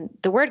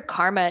 The word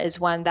karma is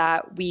one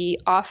that we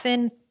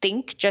often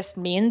think just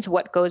means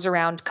what goes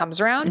around comes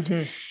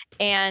around.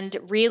 And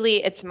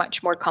really, it's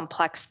much more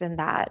complex than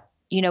that.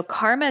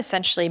 Karma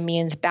essentially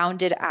means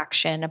bounded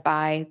action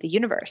by the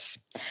universe.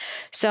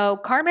 So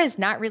karma is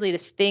not really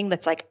this thing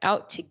that's like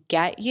out to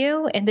get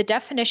you. In the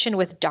definition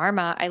with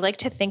dharma, I like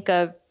to think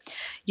of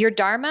your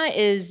dharma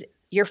is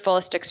your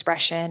fullest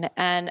expression.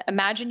 And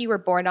imagine you were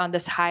born on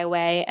this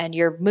highway and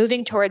you're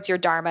moving towards your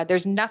dharma.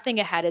 There's nothing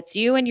ahead. It's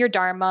you and your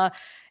dharma.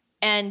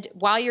 And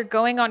while you're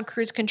going on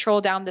cruise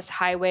control down this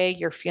highway,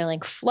 you're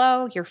feeling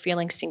flow, you're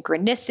feeling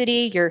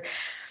synchronicity, you're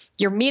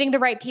meeting the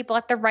right people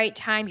at the right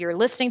time. You're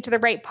listening to the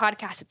right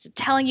podcast. It's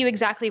telling you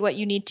exactly what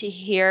you need to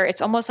hear.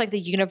 It's almost like the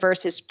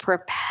universe is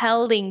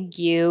propelling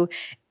you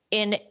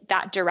in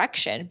that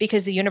direction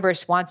because the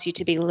universe wants you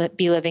to be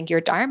living your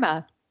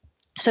dharma.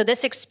 So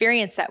this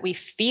experience that we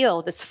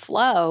feel, this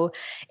flow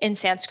in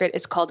Sanskrit,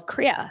 is called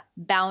kriya,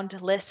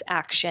 boundless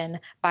action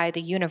by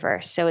the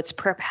universe. So it's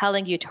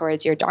propelling you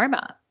towards your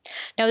dharma.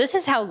 Now, this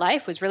is how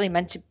life was really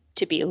meant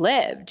to be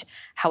lived.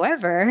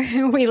 However,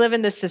 we live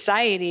in this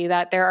society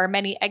that there are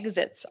many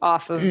exits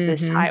off of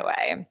this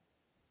highway.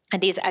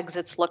 And these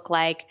exits look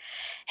like,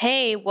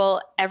 hey,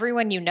 well,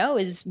 everyone you know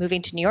is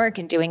moving to New York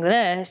and doing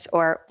this,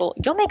 or, well,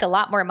 you'll make a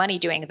lot more money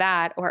doing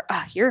that, or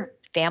your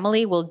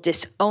family will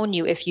disown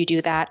you if you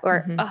do that,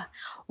 or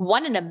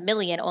 1 in a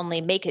million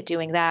only make it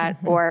doing that,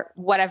 or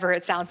whatever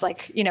it sounds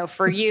like,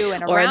 for you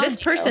and around or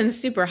this person's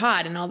super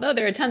hot, and although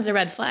there are tons of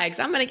red flags,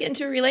 I'm going to get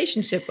into a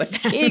relationship with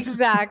them.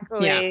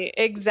 Exactly.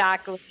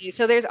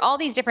 So there's all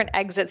these different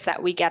exits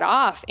that we get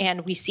off,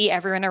 and we see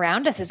everyone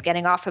around us is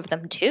getting off of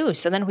them too.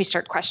 So then we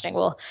start questioning,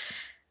 well,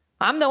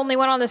 I'm the only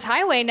one on this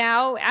highway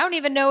now. I don't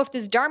even know if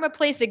this dharma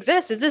place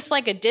exists. Is this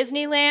like a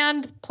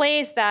Disneyland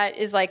place that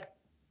is like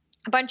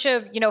a bunch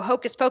of,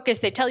 hocus pocus?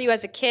 They tell you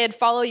as a kid,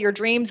 follow your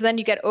dreams. Then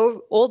you get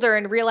older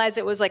and realize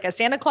it was like a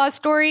Santa Claus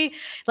story.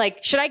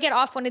 Like, should I get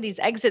off one of these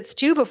exits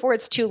too before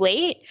it's too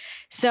late?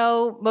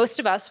 So most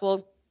of us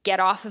will get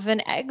off of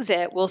an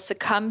exit, will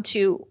succumb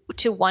to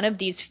one of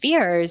these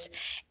fears.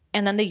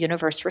 And then the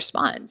universe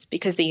responds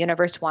because the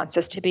universe wants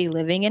us to be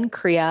living in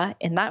kriya,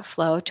 in that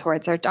flow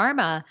towards our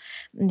dharma.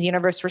 And the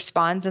universe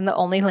responds in the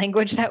only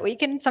language that we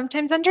can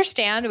sometimes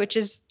understand, which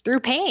is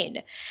through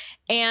pain.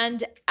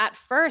 And at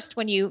first,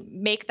 when you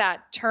make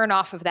that turn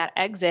off of that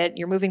exit,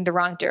 you're moving the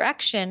wrong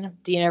direction.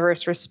 The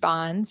universe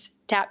responds,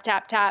 tap,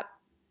 tap, tap.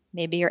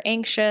 Maybe you're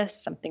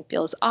anxious, something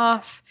feels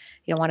off.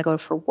 You don't want to go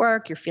for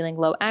work. You're feeling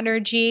low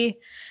energy.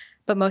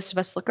 But most of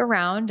us look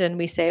around and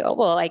we say, oh,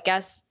 well, I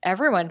guess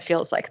everyone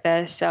feels like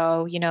this.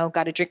 So,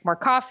 got to drink more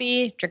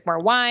coffee, drink more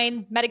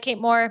wine, medicate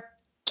more,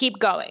 keep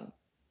going.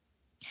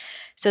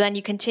 So then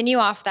you continue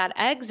off that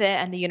exit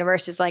and the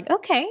universe is like,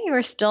 okay, you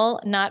are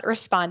still not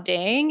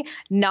responding.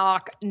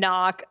 Knock,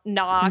 knock,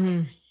 knock.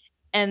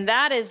 And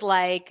that is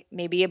like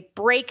maybe a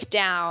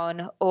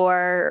breakdown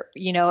or,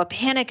 a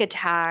panic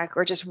attack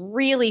or just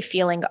really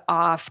feeling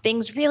off,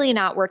 things really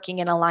not working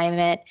in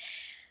alignment.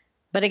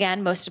 But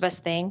again, most of us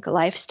think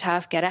life's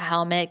tough, get a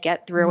helmet,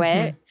 get through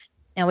it,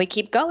 and we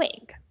keep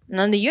going. And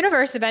then the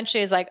universe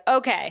eventually is like,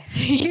 okay,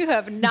 you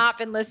have not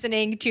been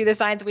listening to the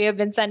signs we have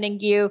been sending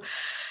you.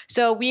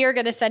 So we are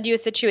going to send you a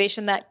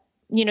situation that,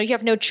 you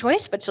have no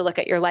choice but to look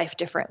at your life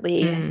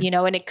differently,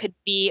 and it could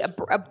be a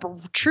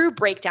true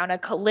breakdown, a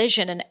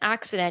collision, an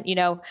accident.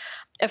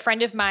 A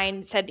friend of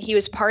mine said he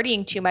was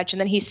partying too much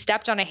and then he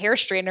stepped on a hair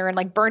straightener and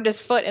like burned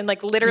his foot and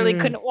like literally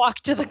couldn't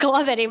walk to the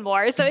glove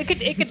anymore. So it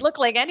could look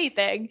like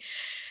anything.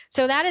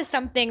 So that is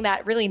something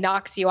that really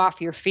knocks you off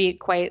your feet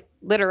quite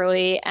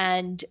literally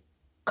and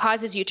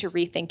causes you to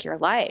rethink your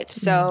life.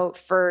 So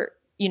for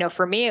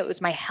me, it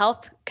was my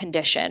health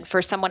condition.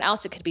 For someone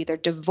else, it could be their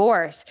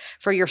divorce.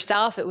 For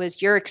yourself, it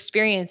was your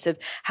experience of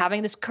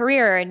having this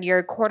career and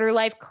your quarter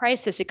life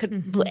crisis. It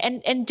could,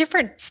 and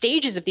different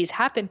stages of these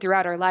happen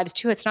throughout our lives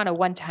too. It's not a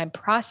one-time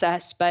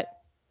process, but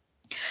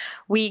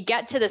we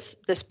get to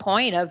this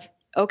point of,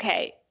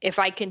 okay, if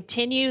I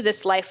continue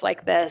this life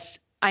like this,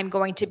 I'm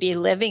going to be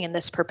living in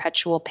this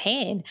perpetual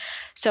pain.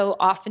 So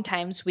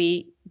oftentimes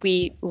we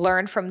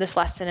learn from this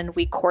lesson and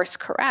we course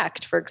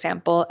correct. For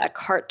example,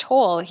 Eckhart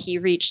Tolle, he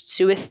reached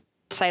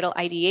suicidal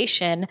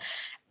ideation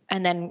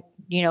and then,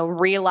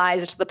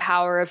 realized the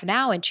power of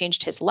now and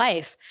changed his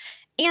life.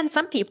 And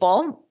some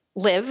people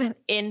live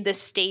in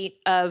this state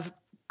of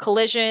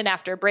collision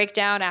after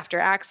breakdown, after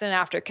accident,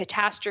 after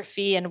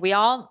catastrophe. And we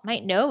all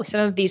might know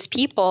some of these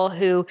people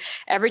who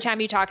every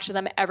time you talk to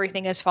them,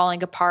 everything is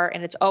falling apart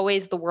and it's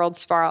always the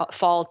world's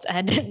fault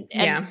and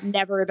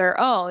never their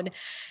own.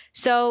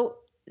 So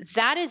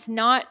that is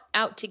not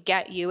out to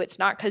get you. It's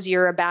not because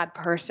you're a bad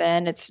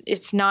person.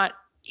 It's not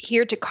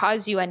here to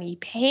cause you any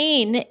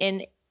pain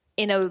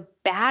in a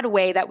bad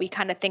way that we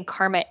kind of think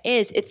karma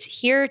is. It's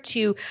here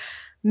to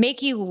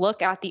make you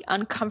look at the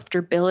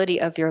uncomfortability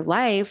of your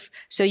life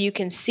so you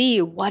can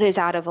see what is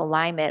out of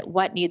alignment,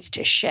 what needs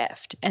to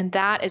shift. And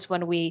that is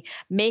when we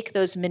make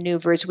those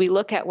maneuvers, we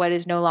look at what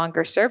is no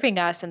longer serving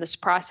us. And this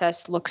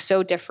process looks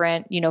so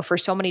different, for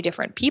so many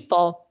different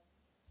people.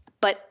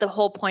 But the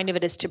whole point of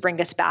it is to bring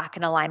us back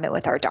in alignment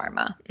with our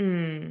Dharma.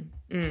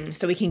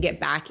 So we can get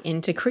back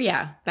into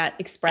Kriya, that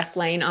express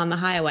lane on the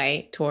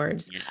highway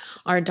towards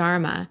our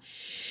Dharma.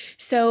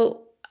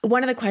 So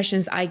one of the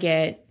questions I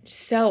get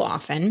so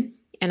often,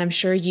 and I'm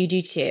sure you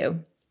do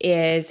too,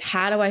 is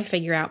how do I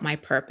figure out my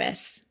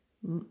purpose,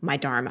 my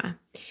Dharma?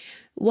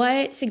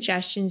 What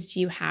suggestions do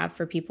you have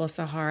for people,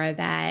 Sahara,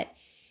 that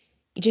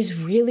just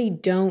really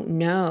don't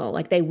know?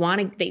 Like they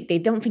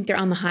don't think they're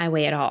on the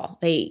highway at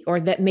all. Or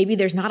that maybe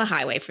there's not a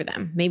highway for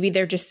them. Maybe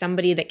they're just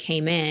somebody that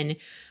came in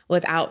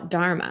without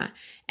Dharma.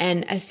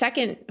 And a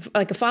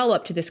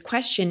follow-up to this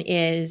question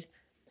is,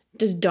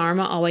 does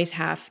Dharma always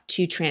have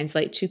to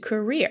translate to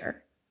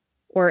career?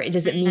 Or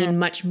does it mean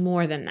much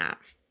more than that?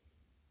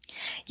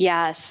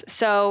 Yes.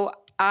 So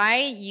I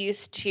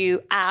used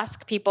to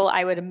ask people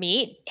I would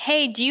meet,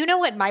 hey, do you know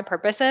what my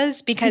purpose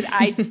is? Because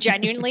I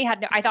genuinely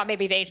I thought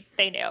maybe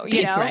they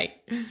knew, Right.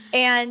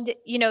 And,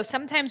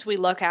 sometimes we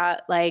look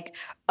at like,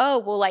 oh,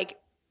 well, like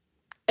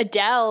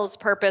Adele's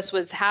purpose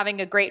was having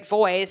a great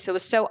voice. It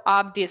was so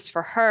obvious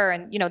for her.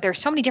 And, there's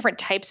so many different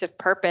types of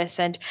purpose.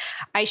 And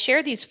I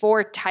share these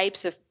 4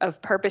 types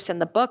of purpose in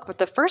the book. But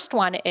the first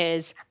one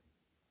is,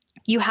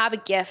 you have a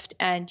gift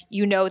and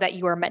you know that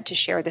you are meant to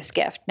share this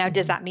gift. Now,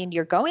 does that mean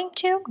you're going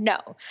to? No.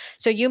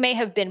 So you may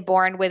have been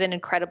born with an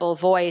incredible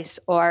voice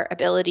or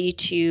ability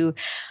to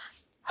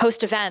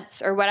host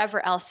events or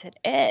whatever else it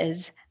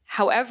is.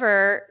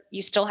 However,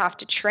 you still have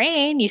to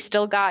train. You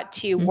still got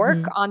to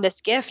work on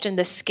this gift and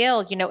this skill.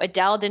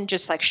 Adele didn't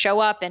just like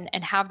show up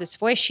and have this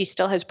voice. She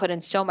still has put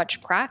in so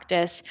much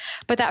practice.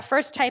 But that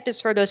first type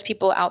is for those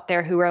people out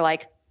there who are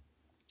like,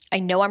 I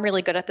know I'm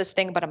really good at this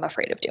thing, but I'm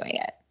afraid of doing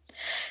it.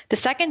 The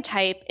second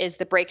type is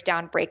the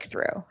breakdown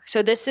breakthrough.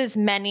 So this is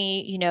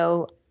many,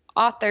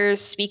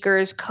 authors,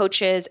 speakers,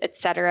 coaches,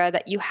 etc.,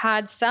 that you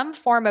had some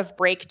form of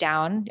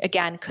breakdown,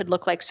 again, could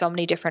look like so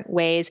many different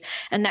ways,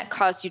 and that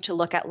caused you to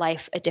look at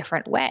life a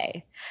different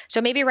way.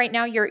 So maybe right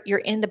now you're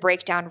in the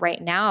breakdown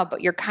right now,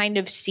 but you're kind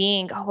of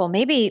seeing, oh, well,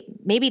 maybe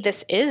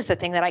this is the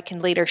thing that I can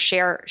later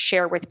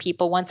share with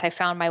people once I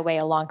found my way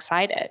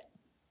alongside it.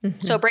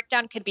 So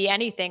breakdown could be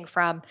anything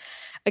from,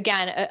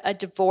 again, a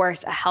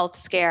divorce, a health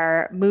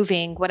scare,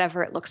 moving,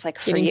 whatever it looks like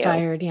for you. Getting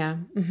fired, yeah.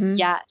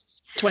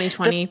 Yes.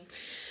 2020.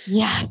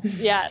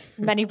 Yes.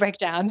 Many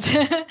breakdowns.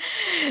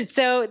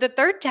 So the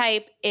third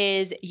type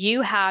is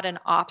you had an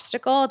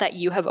obstacle that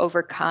you have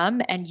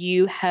overcome and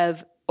you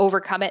have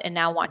overcome it and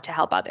now want to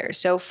help others.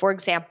 So for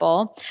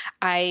example,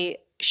 I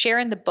share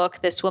in the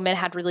book, this woman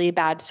had really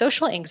bad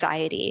social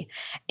anxiety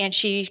and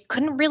she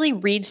couldn't really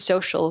read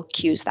social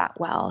cues that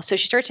well. So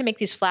she started to make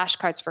these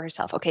flashcards for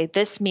herself. Okay,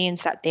 this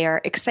means that they're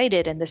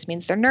excited and this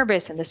means they're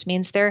nervous and this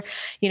means they're,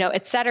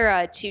 et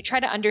cetera, to try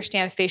to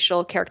understand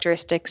facial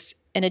characteristics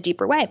in a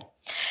deeper way.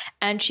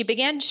 And she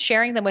began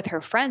sharing them with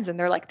her friends, and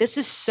they're like, this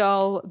is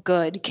so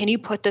good. Can you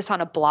put this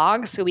on a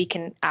blog so we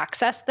can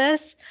access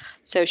this?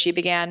 So she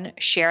began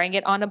sharing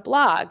it on a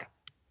blog.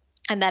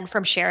 And then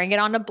from sharing it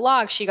on a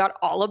blog, she got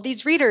all of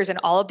these readers and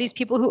all of these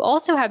people who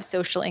also have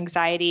social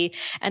anxiety.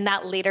 And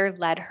that later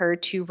led her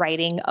to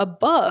writing a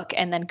book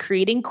and then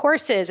creating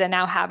courses and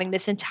now having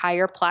this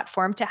entire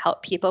platform to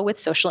help people with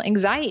social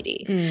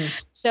anxiety.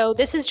 So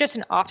this is just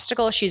an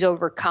obstacle she's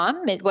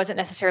overcome. It wasn't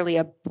necessarily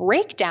a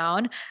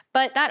breakdown,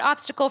 but that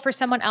obstacle for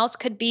someone else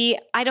could be,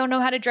 I don't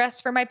know how to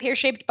dress for my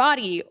pear-shaped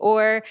body,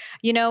 or,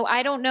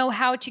 I don't know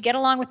how to get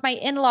along with my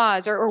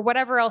in-laws, or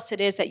whatever else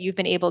it is that you've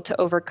been able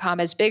to overcome,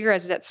 as big or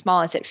as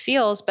small as it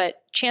feels. But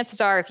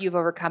chances are, if you've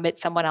overcome it,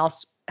 someone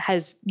else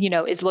has,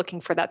 is looking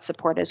for that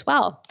support as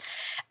well.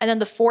 And then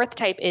the fourth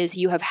type is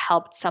you have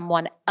helped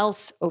someone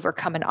else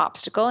overcome an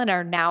obstacle and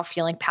are now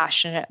feeling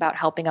passionate about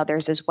helping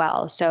others as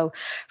well. So,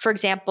 for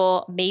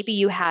example, maybe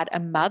you had a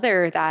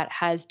mother that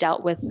has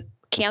dealt with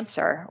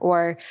cancer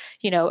or,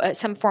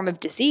 some form of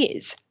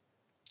disease.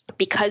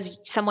 Because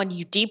someone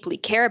you deeply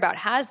care about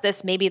has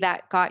this, maybe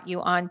that got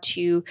you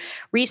onto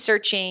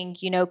researching,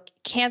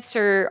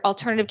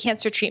 alternative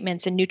cancer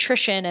treatments and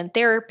nutrition and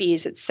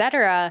therapies, et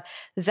cetera,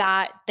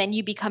 that then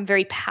you become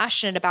very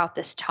passionate about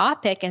this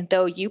topic. And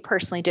though you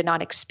personally did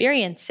not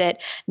experience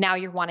it, now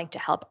you're wanting to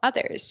help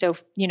others. So,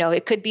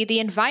 it could be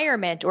the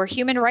environment or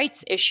human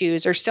rights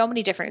issues or so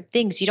many different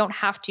things. You don't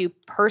have to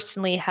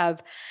personally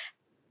have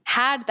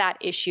had that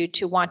issue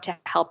to want to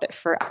help it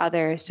for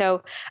others.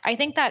 So I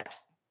think that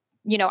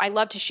I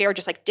love to share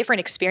just like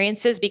different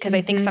experiences, because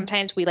I think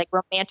sometimes we like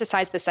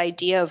romanticize this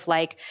idea of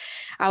like,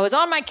 I was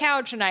on my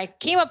couch and I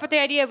came up with the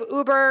idea of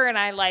Uber and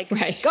I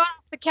got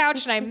off the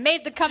couch and I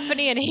made the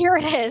company and here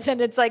it is.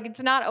 And it's like,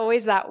 it's not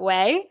always that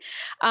way.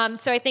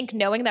 So I think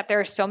knowing that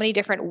there are so many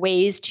different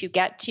ways to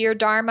get to your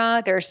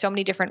Dharma, there are so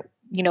many different,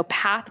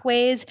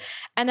 pathways.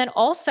 And then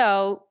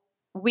also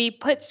we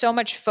put so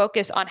much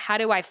focus on how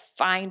do I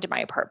find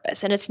my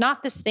purpose? And it's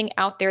not this thing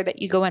out there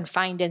that you go and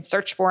find and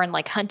search for and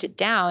like hunt it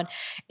down.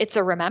 It's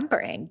a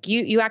remembering.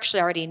 You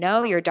actually already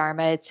know your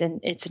Dharma. It's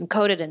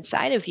encoded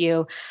inside of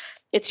you.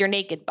 It's your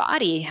naked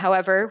body.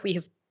 However, we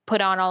have put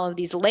on all of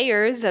these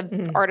layers of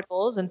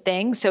articles and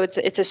things. So it's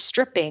a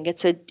stripping,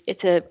 it's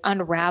a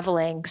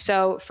unraveling.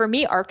 So for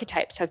me,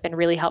 archetypes have been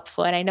really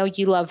helpful. And I know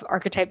you love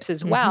archetypes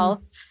as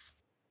well.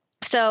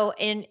 So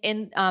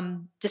in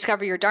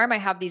Discover Your Dharma, I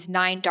have these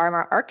 9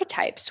 Dharma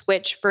archetypes,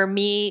 which for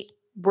me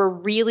were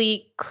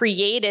really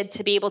created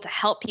to be able to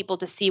help people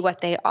to see what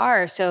they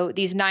are. So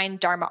these 9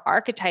 Dharma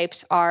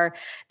archetypes are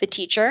the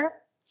teacher,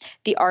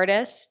 the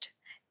artist,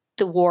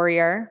 the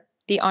warrior,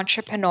 the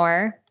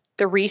entrepreneur,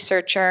 the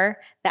researcher,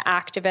 the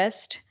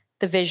activist,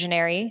 the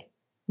visionary,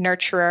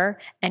 nurturer,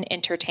 and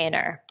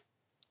entertainer.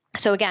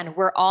 So again,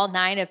 we're all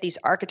 9 of these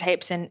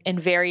archetypes in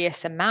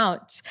various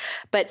amounts,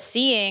 but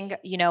seeing,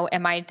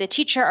 am I the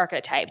teacher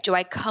archetype? Do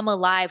I come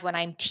alive when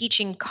I'm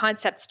teaching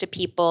concepts to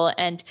people?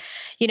 And,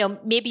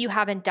 maybe you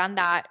haven't done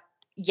that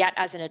yet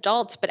as an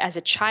adult, but as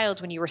a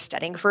child, when you were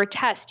studying for a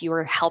test, you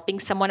were helping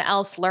someone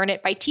else learn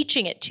it by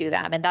teaching it to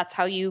them. And that's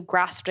how you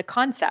grasped a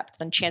concept.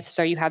 And chances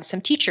are you have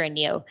some teacher in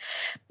you.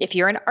 If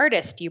you're an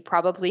artist, you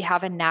probably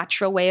have a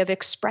natural way of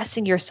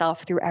expressing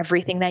yourself through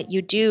everything that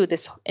you do.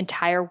 This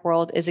entire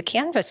world is a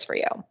canvas for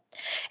you.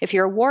 If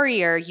you're a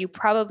warrior, you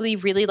probably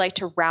really like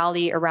to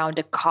rally around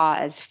a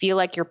cause, feel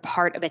like you're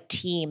part of a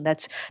team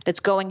that's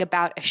going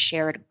about a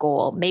shared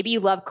goal. Maybe you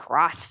love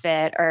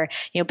CrossFit or,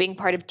 being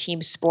part of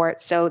team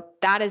sports. So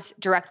that is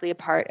directly a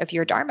part of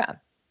your Dharma.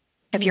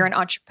 If you're an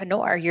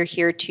entrepreneur, you're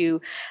here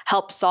to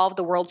help solve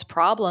the world's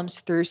problems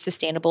through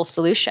sustainable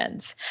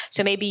solutions.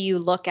 So maybe you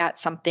look at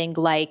something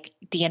like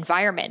the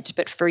environment,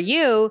 but for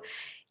you,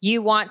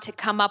 you want to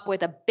come up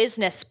with a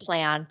business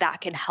plan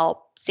that can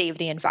help save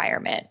the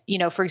environment.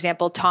 For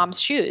example, Tom's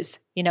Shoes.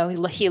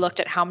 He looked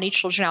at how many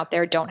children out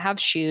there don't have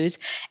shoes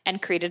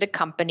and created a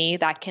company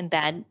that can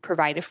then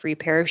provide a free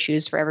pair of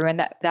shoes for everyone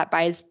that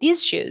buys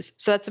these shoes.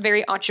 So that's a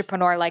very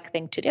entrepreneur-like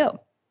thing to do.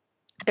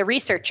 The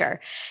researcher,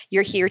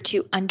 you're here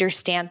to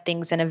understand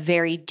things in a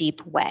very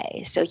deep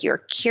way. So you're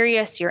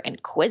curious, you're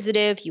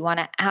inquisitive, you want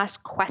to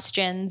ask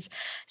questions.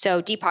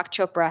 So Deepak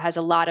Chopra has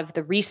a lot of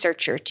the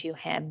researcher to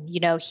him.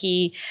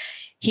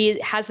 He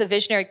has the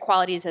visionary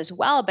qualities as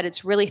well, but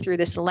it's really through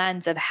this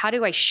lens of how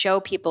do I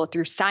show people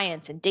through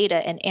science and data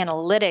and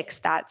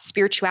analytics that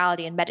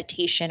spirituality and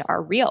meditation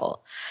are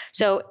real.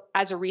 So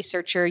as a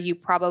researcher, you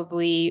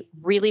probably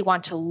really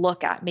want to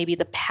look at maybe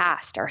the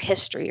past, our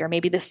history, or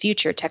maybe the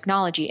future,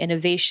 technology,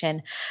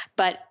 innovation,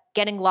 but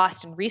getting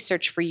lost in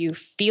research for you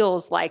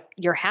feels like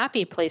your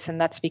happy place, and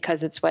that's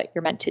because it's what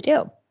you're meant to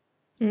do.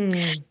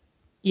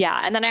 Yeah.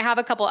 And then I have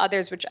a couple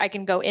others which I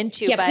can go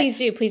into. Yeah, please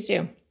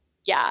do.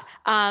 Yeah.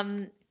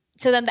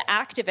 So then the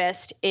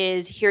activist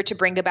is here to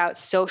bring about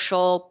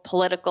social,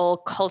 political,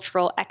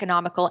 cultural,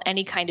 economical,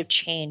 any kind of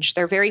change.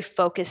 They're very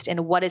focused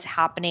in what is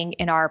happening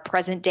in our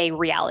present day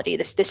reality,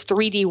 this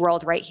 3D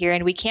world right here.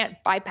 And we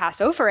can't bypass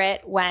over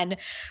it when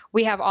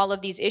we have all of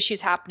these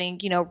issues happening,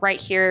 right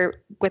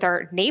here with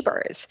our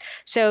neighbors.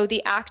 So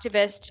the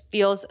activist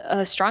feels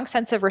a strong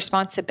sense of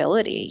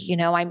responsibility.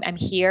 I'm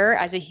here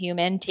as a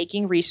human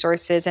taking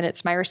resources, and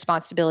it's my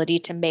responsibility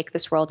to make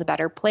this world a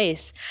better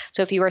place.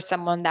 So if you are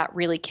someone that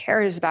really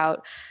cares about,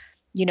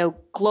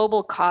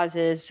 global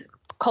causes,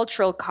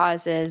 cultural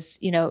causes,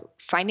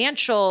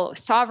 financial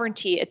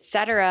sovereignty, et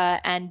cetera,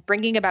 and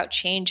bringing about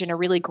change in a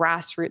really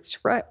grassroots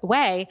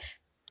way,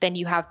 then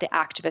you have the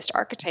activist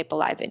archetype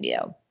alive in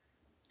you.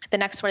 The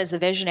next one is the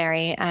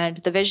visionary, and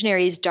the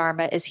visionary's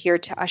dharma is here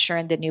to usher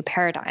in the new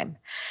paradigm.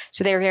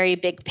 So they're very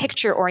big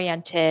picture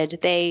oriented.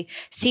 They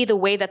see the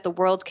way that the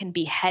world can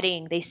be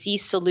heading. They see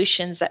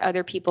solutions that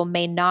other people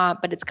may not,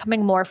 but it's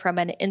coming more from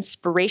an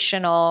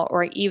inspirational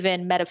or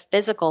even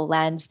metaphysical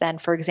lens than,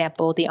 for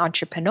example, the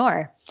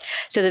entrepreneur.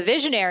 So the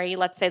visionary,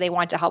 let's say they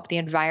want to help the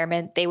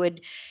environment, they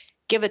would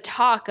give a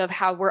talk of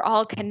how we're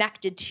all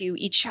connected to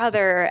each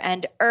other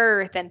and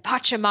Earth and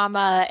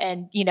Pachamama,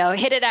 and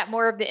hit it at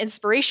more of the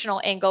inspirational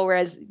angle,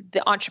 whereas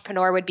the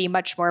entrepreneur would be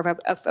much more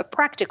of a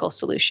practical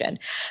solution.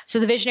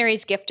 So the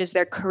visionary's gift is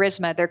their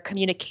charisma, their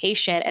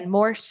communication, and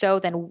more so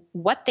than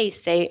what they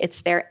say, it's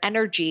their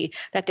energy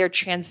that they're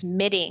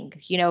transmitting.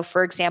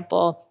 For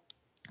example,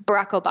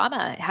 Barack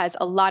Obama has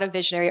a lot of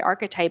visionary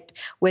archetype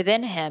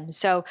within him.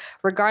 So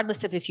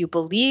regardless of if you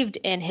believed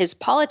in his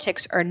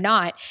politics or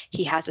not,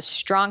 he has a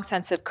strong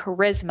sense of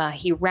charisma.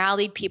 He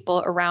rallied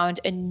people around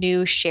a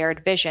new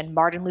shared vision.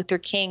 Martin Luther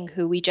King,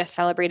 who we just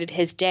celebrated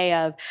his day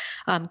of,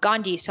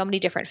 Gandhi, so many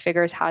different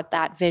figures had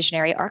that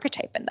visionary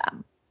archetype in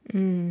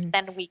them.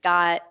 Then we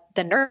got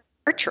the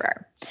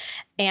nurturer.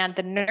 And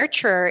the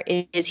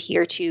nurturer is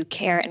here to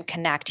care and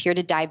connect, here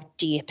to dive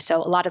deep.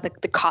 So a lot of the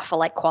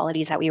Kapha-like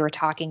qualities that we were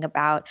talking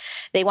about,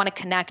 they want to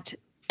connect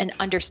and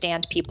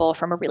understand people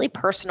from a really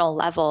personal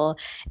level.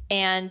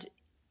 And,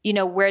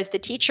 whereas the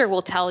teacher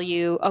will tell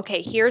you,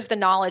 okay, here's the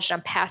knowledge and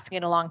I'm passing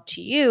it along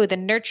to you, the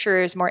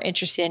nurturer is more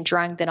interested in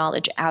drawing the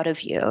knowledge out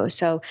of you.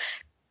 So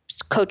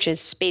coaches,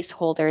 space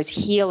holders,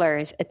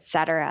 healers,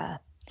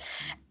 etc.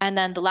 And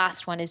then the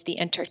last one is the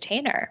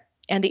entertainer.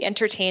 And the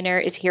entertainer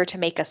is here to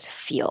make us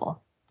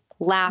feel,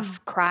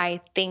 laugh,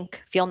 cry,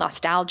 think, feel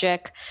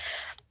nostalgic.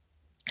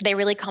 They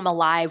really come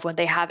alive when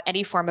they have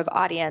any form of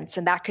audience.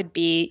 And that could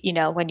be,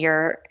 when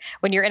you're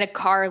in a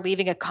car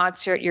leaving a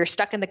concert, you're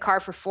stuck in the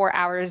car for 4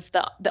 hours.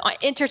 The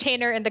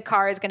entertainer in the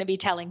car is going to be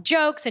telling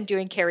jokes and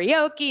doing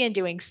karaoke and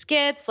doing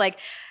skits. Like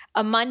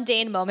a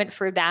mundane moment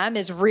for them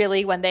is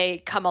really when they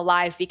come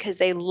alive, because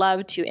they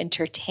love to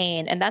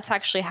entertain. And that's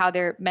actually how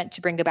they're meant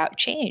to bring about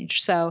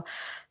change. So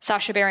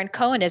Sacha Baron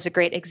Cohen is a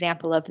great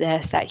example of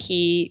this, that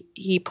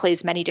he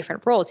plays many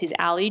different roles. He's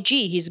Ali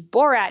G, he's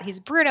Borat, he's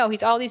Bruno,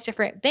 he's all these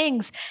different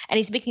things. And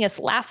he's making us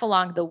laugh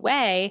along the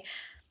way,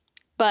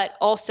 but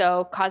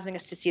also causing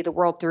us to see the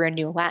world through a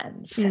new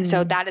lens.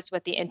 So that is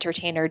what the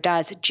entertainer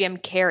does. Jim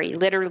Carrey,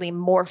 literally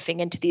morphing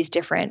into these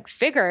different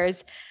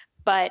figures,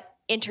 but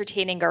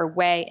entertaining our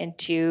way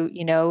into,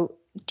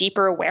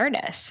 deeper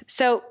awareness.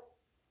 So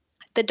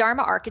the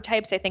Dharma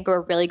archetypes, I think, are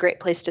a really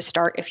great place to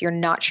start if you're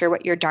not sure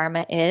what your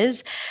Dharma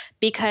is,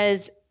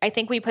 because I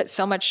think we put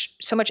so much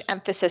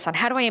emphasis on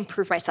how do I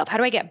improve myself? How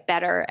do I get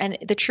better? And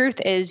the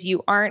truth is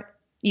you aren't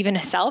even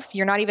a self.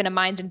 You're not even a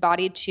mind and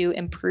body to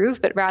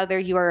improve, but rather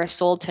you are a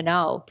soul to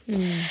know.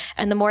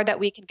 And the more that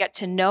we can get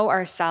to know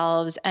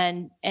ourselves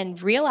and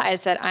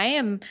realize that I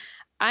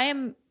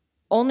am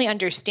only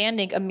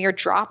understanding a mere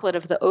droplet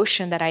of the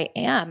ocean that I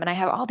am. And I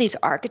have all these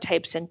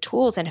archetypes and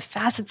tools and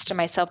facets to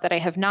myself that I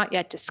have not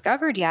yet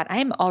discovered yet.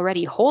 I'm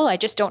already whole. I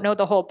just don't know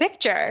the whole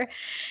picture.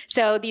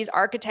 So these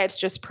archetypes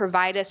just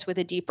provide us with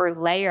a deeper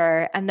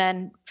layer. And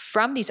then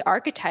from these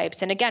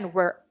archetypes, and again,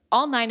 we're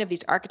all 9 of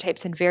these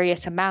archetypes in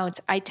various amounts,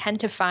 I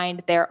tend to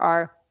find there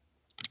are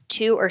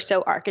 2 or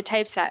so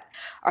archetypes that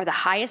are the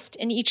highest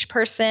in each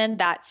person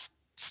that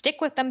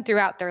stick with them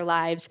throughout their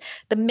lives.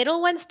 The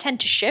middle ones tend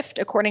to shift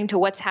according to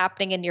what's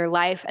happening in your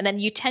life. And then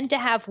you tend to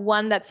have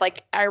one that's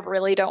like, I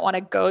really don't want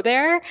to go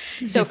there.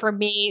 So for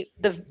me,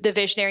 the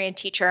visionary and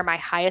teacher are my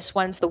highest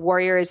ones. The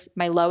warrior is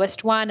my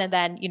lowest one. And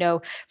then,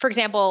 for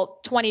example,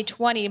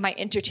 2020, my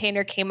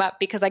entertainer came up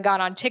because I got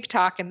on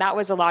TikTok and that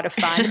was a lot of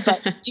fun.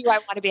 But do I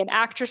want to be an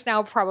actress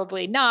now?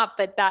 Probably not.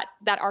 But that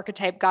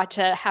archetype got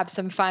to have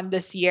some fun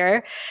this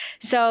year.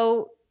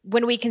 So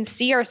when we can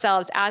see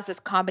ourselves as this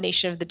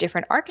combination of the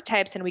different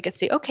archetypes, and we could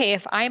say, okay,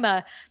 if I'm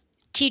a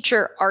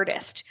teacher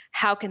artist,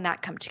 how can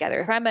that come together?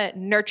 If I'm a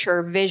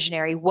nurturer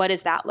visionary, what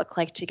does that look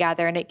like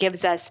together? And it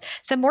gives us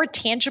some more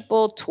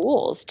tangible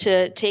tools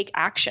to take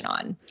action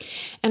on.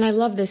 And I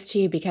love this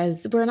too,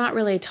 because we're not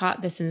really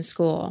taught this in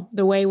school.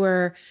 The way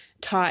we're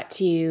taught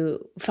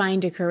to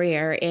find a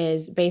career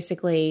is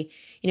basically,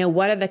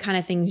 what are the kind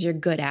of things you're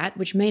good at,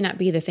 which may not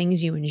be the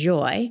things you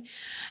enjoy,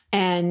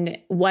 and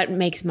what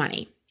makes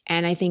money.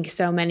 And I think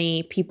so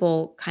many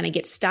people kind of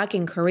get stuck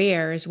in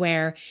careers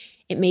where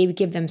it may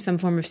give them some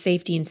form of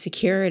safety and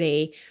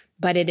security,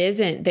 but it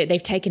isn't.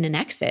 They've taken an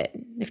exit.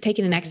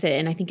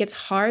 And I think it's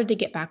hard to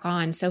get back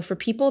on. So for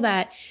people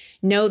that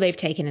know they've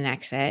taken an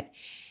exit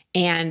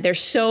and they're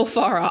so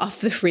far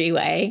off the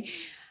freeway,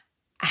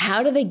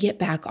 how do they get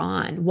back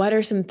on? What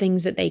are some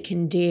things that they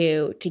can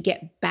do to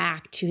get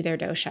back to their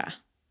dosha?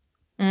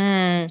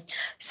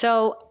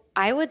 So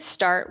I would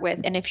start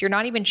with, and if you're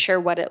not even sure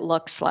what it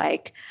looks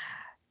like,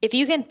 if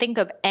you can think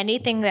of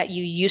anything that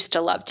you used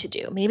to love to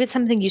do, maybe it's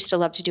something you used to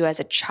love to do as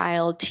a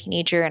child,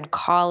 teenager, in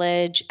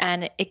college,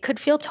 and it could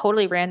feel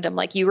totally random.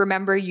 Like you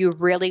remember you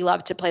really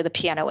loved to play the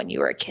piano when you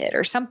were a kid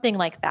or something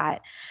like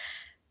that.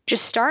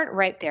 Just start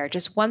right there.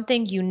 Just one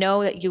thing you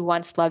know that you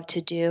once loved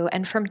to do.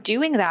 And from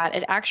doing that,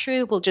 it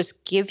actually will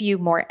just give you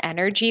more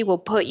energy, will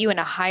put you in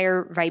a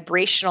higher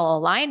vibrational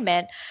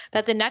alignment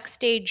that the next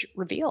stage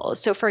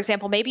reveals. So for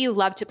example, maybe you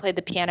loved to play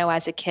the piano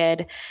as a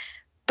kid,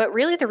 but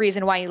really the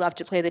reason why you loved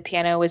to play the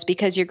piano was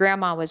because your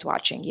grandma was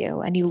watching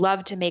you and you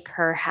loved to make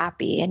her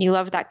happy and you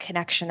loved that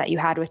connection that you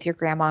had with your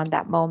grandma in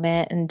that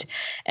moment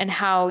and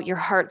how your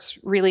hearts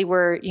really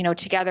were,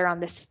 together on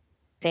this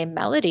same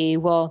melody.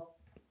 Well,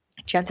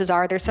 chances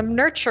are there's some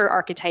nurture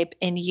archetype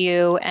in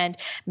you, and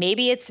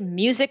maybe it's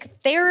music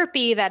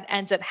therapy that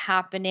ends up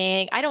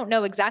happening. I don't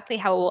know exactly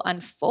how it will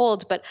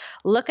unfold, but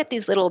look at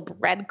these little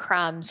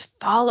breadcrumbs,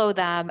 follow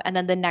them, and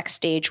then the next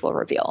stage will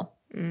reveal.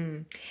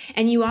 And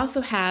you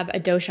also have a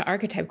dosha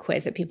archetype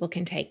quiz that people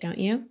can take, don't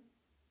you?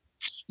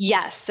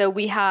 Yes. So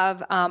we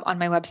have on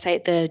my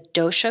website the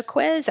dosha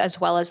quiz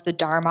as well as the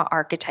dharma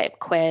archetype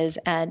quiz.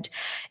 And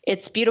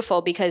it's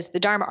beautiful because the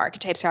dharma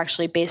archetypes are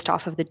actually based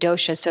off of the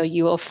dosha. So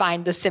you will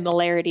find the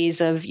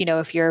similarities of,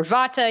 if you're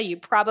vata, you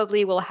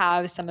probably will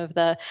have some of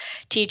the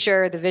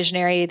teacher, the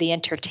visionary, the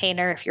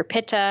entertainer. If you're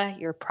pitta,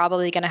 you're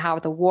probably going to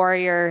have the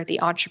warrior, the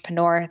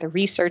entrepreneur, the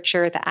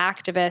researcher, the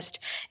activist.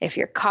 If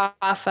you're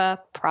kapha,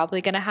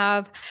 probably going to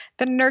have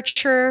the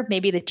nurturer,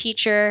 maybe the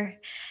teacher.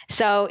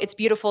 So it's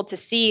beautiful to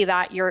see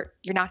that you're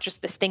not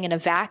just this thing in a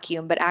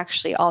vacuum, but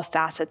actually all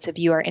facets of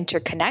you are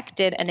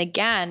interconnected. And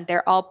again,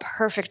 they're all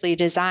perfectly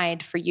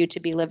designed for you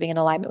to be living in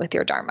alignment with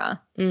your dharma.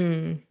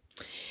 And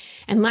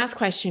last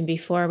question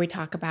before we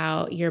talk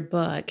about your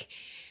book.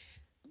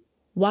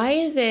 Why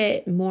is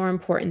it more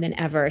important than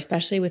ever,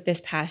 especially with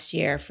this past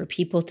year, for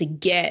people to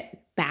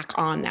get back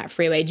on that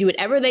freeway, do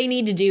whatever they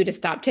need to do to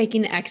stop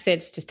taking the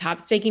exits, to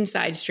stop taking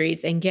side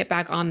streets and get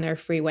back on their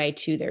freeway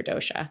to their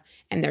dosha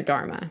and their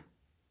dharma?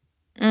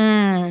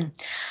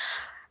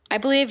 I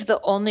believe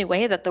the only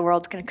way that the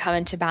world's going to come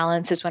into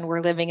balance is when we're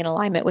living in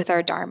alignment with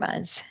our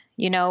dharmas.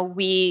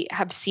 We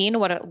have seen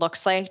what it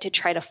looks like to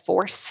try to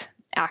force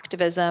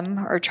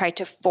activism or try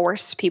to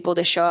force people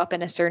to show up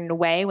in a certain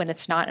way when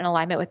it's not in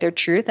alignment with their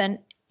truth. And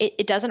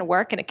it doesn't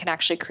work, and it can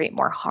actually create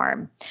more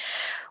harm.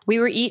 We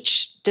were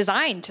each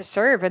designed to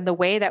serve in the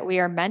way that we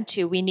are meant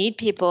to. We need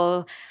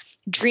people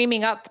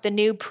dreaming up the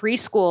new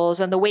preschools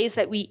and the ways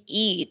that we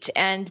eat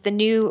and the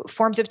new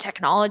forms of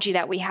technology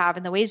that we have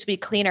and the ways we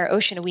clean our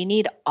ocean. We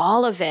need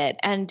all of it.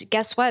 And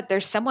guess what?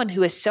 There's someone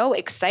who is so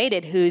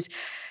excited,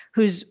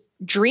 whose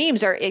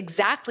dreams are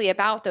exactly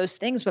about those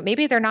things, but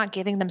maybe they're not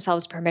giving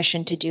themselves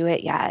permission to do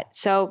it yet.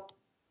 So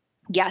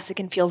yes, it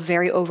can feel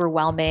very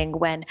overwhelming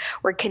when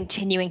we're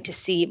continuing to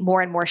see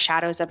more and more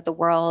shadows of the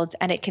world.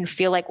 And it can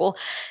feel like, well,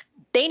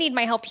 they need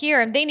my help here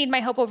and they need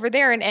my help over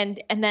there.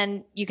 And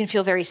then you can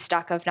feel very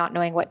stuck of not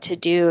knowing what to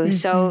do.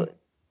 So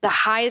the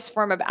highest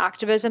form of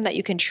activism that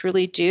you can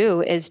truly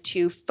do is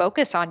to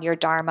focus on your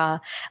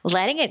dharma,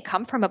 letting it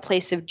come from a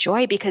place of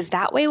joy, because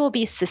that way will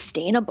be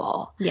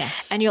sustainable.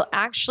 Yes. And you'll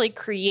actually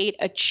create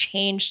a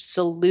changed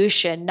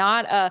solution,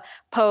 not a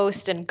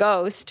post and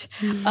ghost,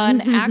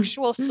 an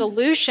actual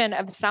solution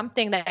of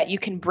something that you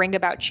can bring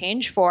about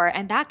change for.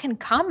 And that can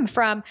come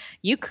from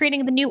you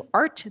creating the new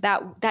art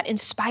that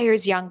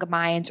inspires young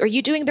minds, or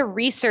you doing the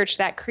research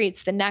that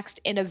creates the next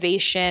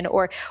innovation,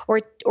 or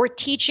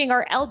teaching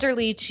our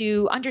elderly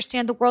to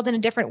understand the world in a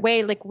different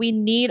way. Like, we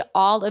need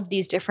all of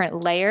these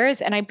different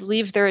layers. And I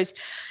believe there's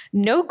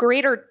no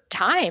greater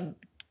time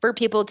for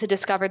people to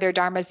discover their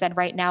dharmas than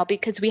right now,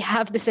 because we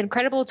have this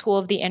incredible tool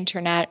of the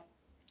internet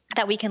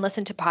that we can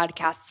listen to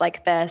podcasts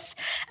like this,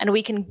 and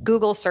we can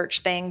Google search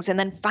things and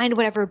then find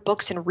whatever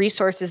books and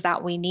resources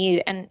that we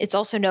need. And it's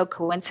also no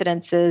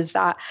coincidences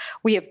that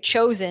we have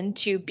chosen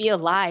to be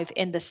alive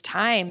in this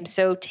time.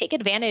 So take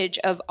advantage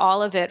of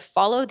all of it,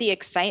 follow the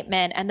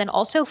excitement, and then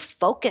also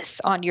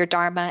focus on your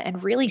dharma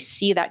and really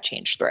see that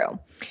change through.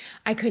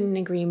 I couldn't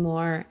agree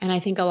more. And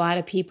I think a lot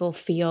of people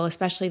feel,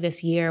 especially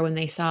this year when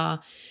they saw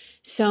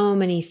so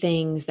many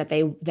things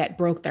that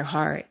broke their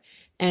heart,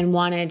 and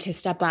wanted to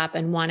step up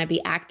and want to be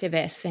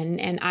activists.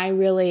 And I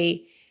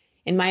really,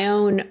 in my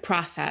own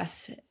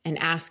process and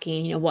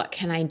asking, what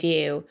can I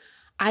do?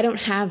 I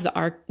don't have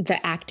the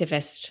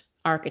activist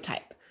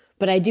archetype,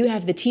 but I do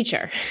have the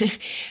teacher.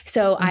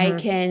 So I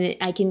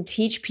can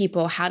teach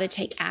people how to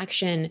take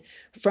action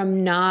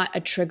from not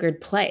a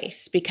triggered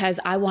place, because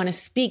I want to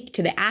speak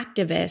to the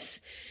activists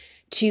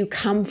to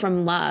come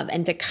from love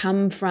and to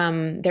come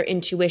from their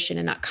intuition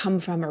and not come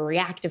from a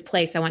reactive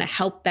place. I want to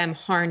help them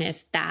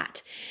harness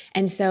that.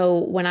 And so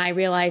when I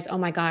realized, oh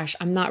my gosh,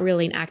 I'm not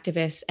really an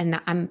activist and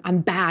that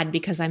I'm bad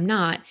because I'm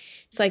not,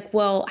 it's like,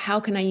 well,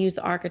 how can I use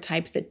the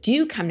archetypes that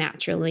do come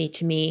naturally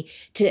to me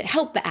to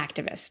help the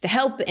activists, to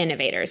help the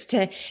innovators,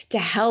 to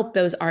help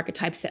those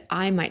archetypes that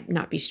I might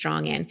not be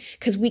strong in?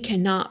 Because we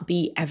cannot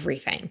be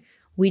everything.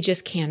 We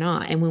just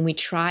cannot. And when we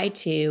try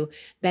to,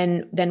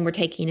 then we're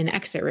taking an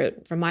exit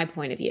route from my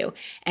point of view.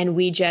 And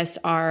we just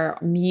are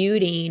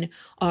muting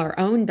our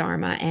own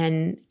dharma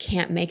and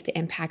can't make the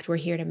impact we're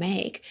here to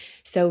make.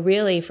 So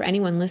really, for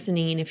anyone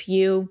listening, if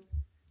you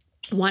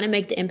want to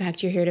make the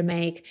impact you're here to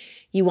make,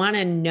 you want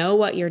to know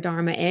what your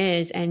dharma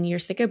is, and you're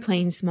sick of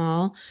playing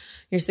small,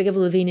 you're sick of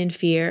living in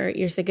fear,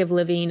 you're sick of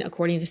living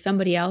according to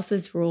somebody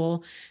else's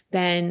rule,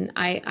 then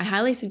I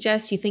highly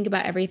suggest you think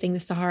about everything that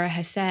Sahara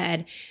has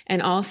said,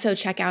 and also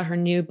check out her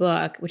new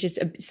book, which is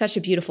such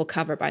a beautiful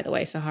cover, by the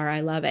way, Sahara. I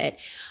love it.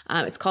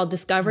 It's called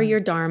Discover Your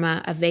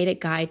Dharma, A Vedic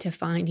Guide to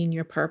Finding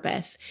Your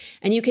Purpose.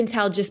 And you can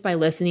tell just by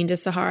listening to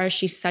Sahara,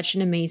 she's such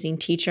an amazing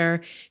teacher.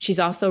 She's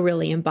also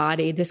really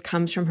embodied. This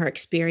comes from her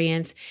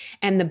experience.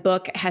 And the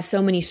book has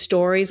so many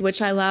stories,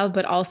 which I love,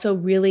 but also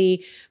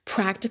really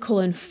practical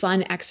and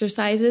fun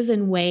exercises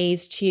and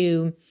ways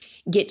to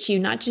get you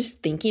not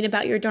just thinking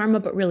about your dharma,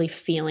 but really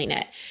feeling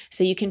it.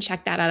 So you can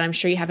check that out. I'm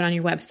sure you have it on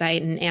your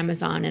website and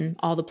Amazon and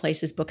all the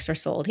places books are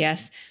sold.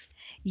 Yes.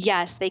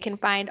 Yes, they can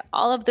find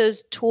all of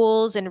those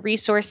tools and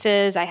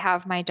resources. I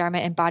have my Dharma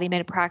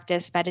embodiment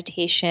practice,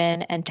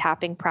 meditation, and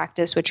tapping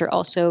practice, which are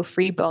also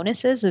free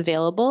bonuses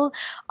available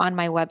on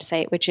my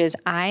website, which is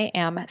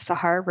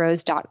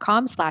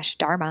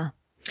iamsahararose.com/dharma.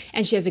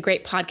 And she has a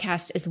great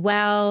podcast as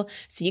well.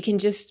 So you can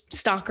just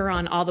stalk her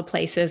on all the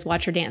places,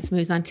 watch her dance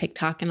moves on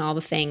TikTok and all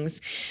the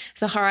things.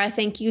 Sahara,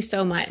 thank you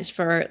so much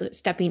for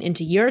stepping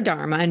into your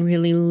dharma and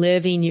really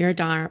living your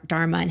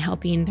dharma and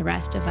helping the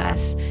rest of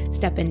us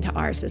step into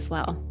ours as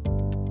well.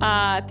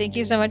 Thank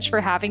you so much for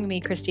having me,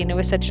 Christine. It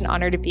was such an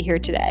honor to be here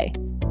today.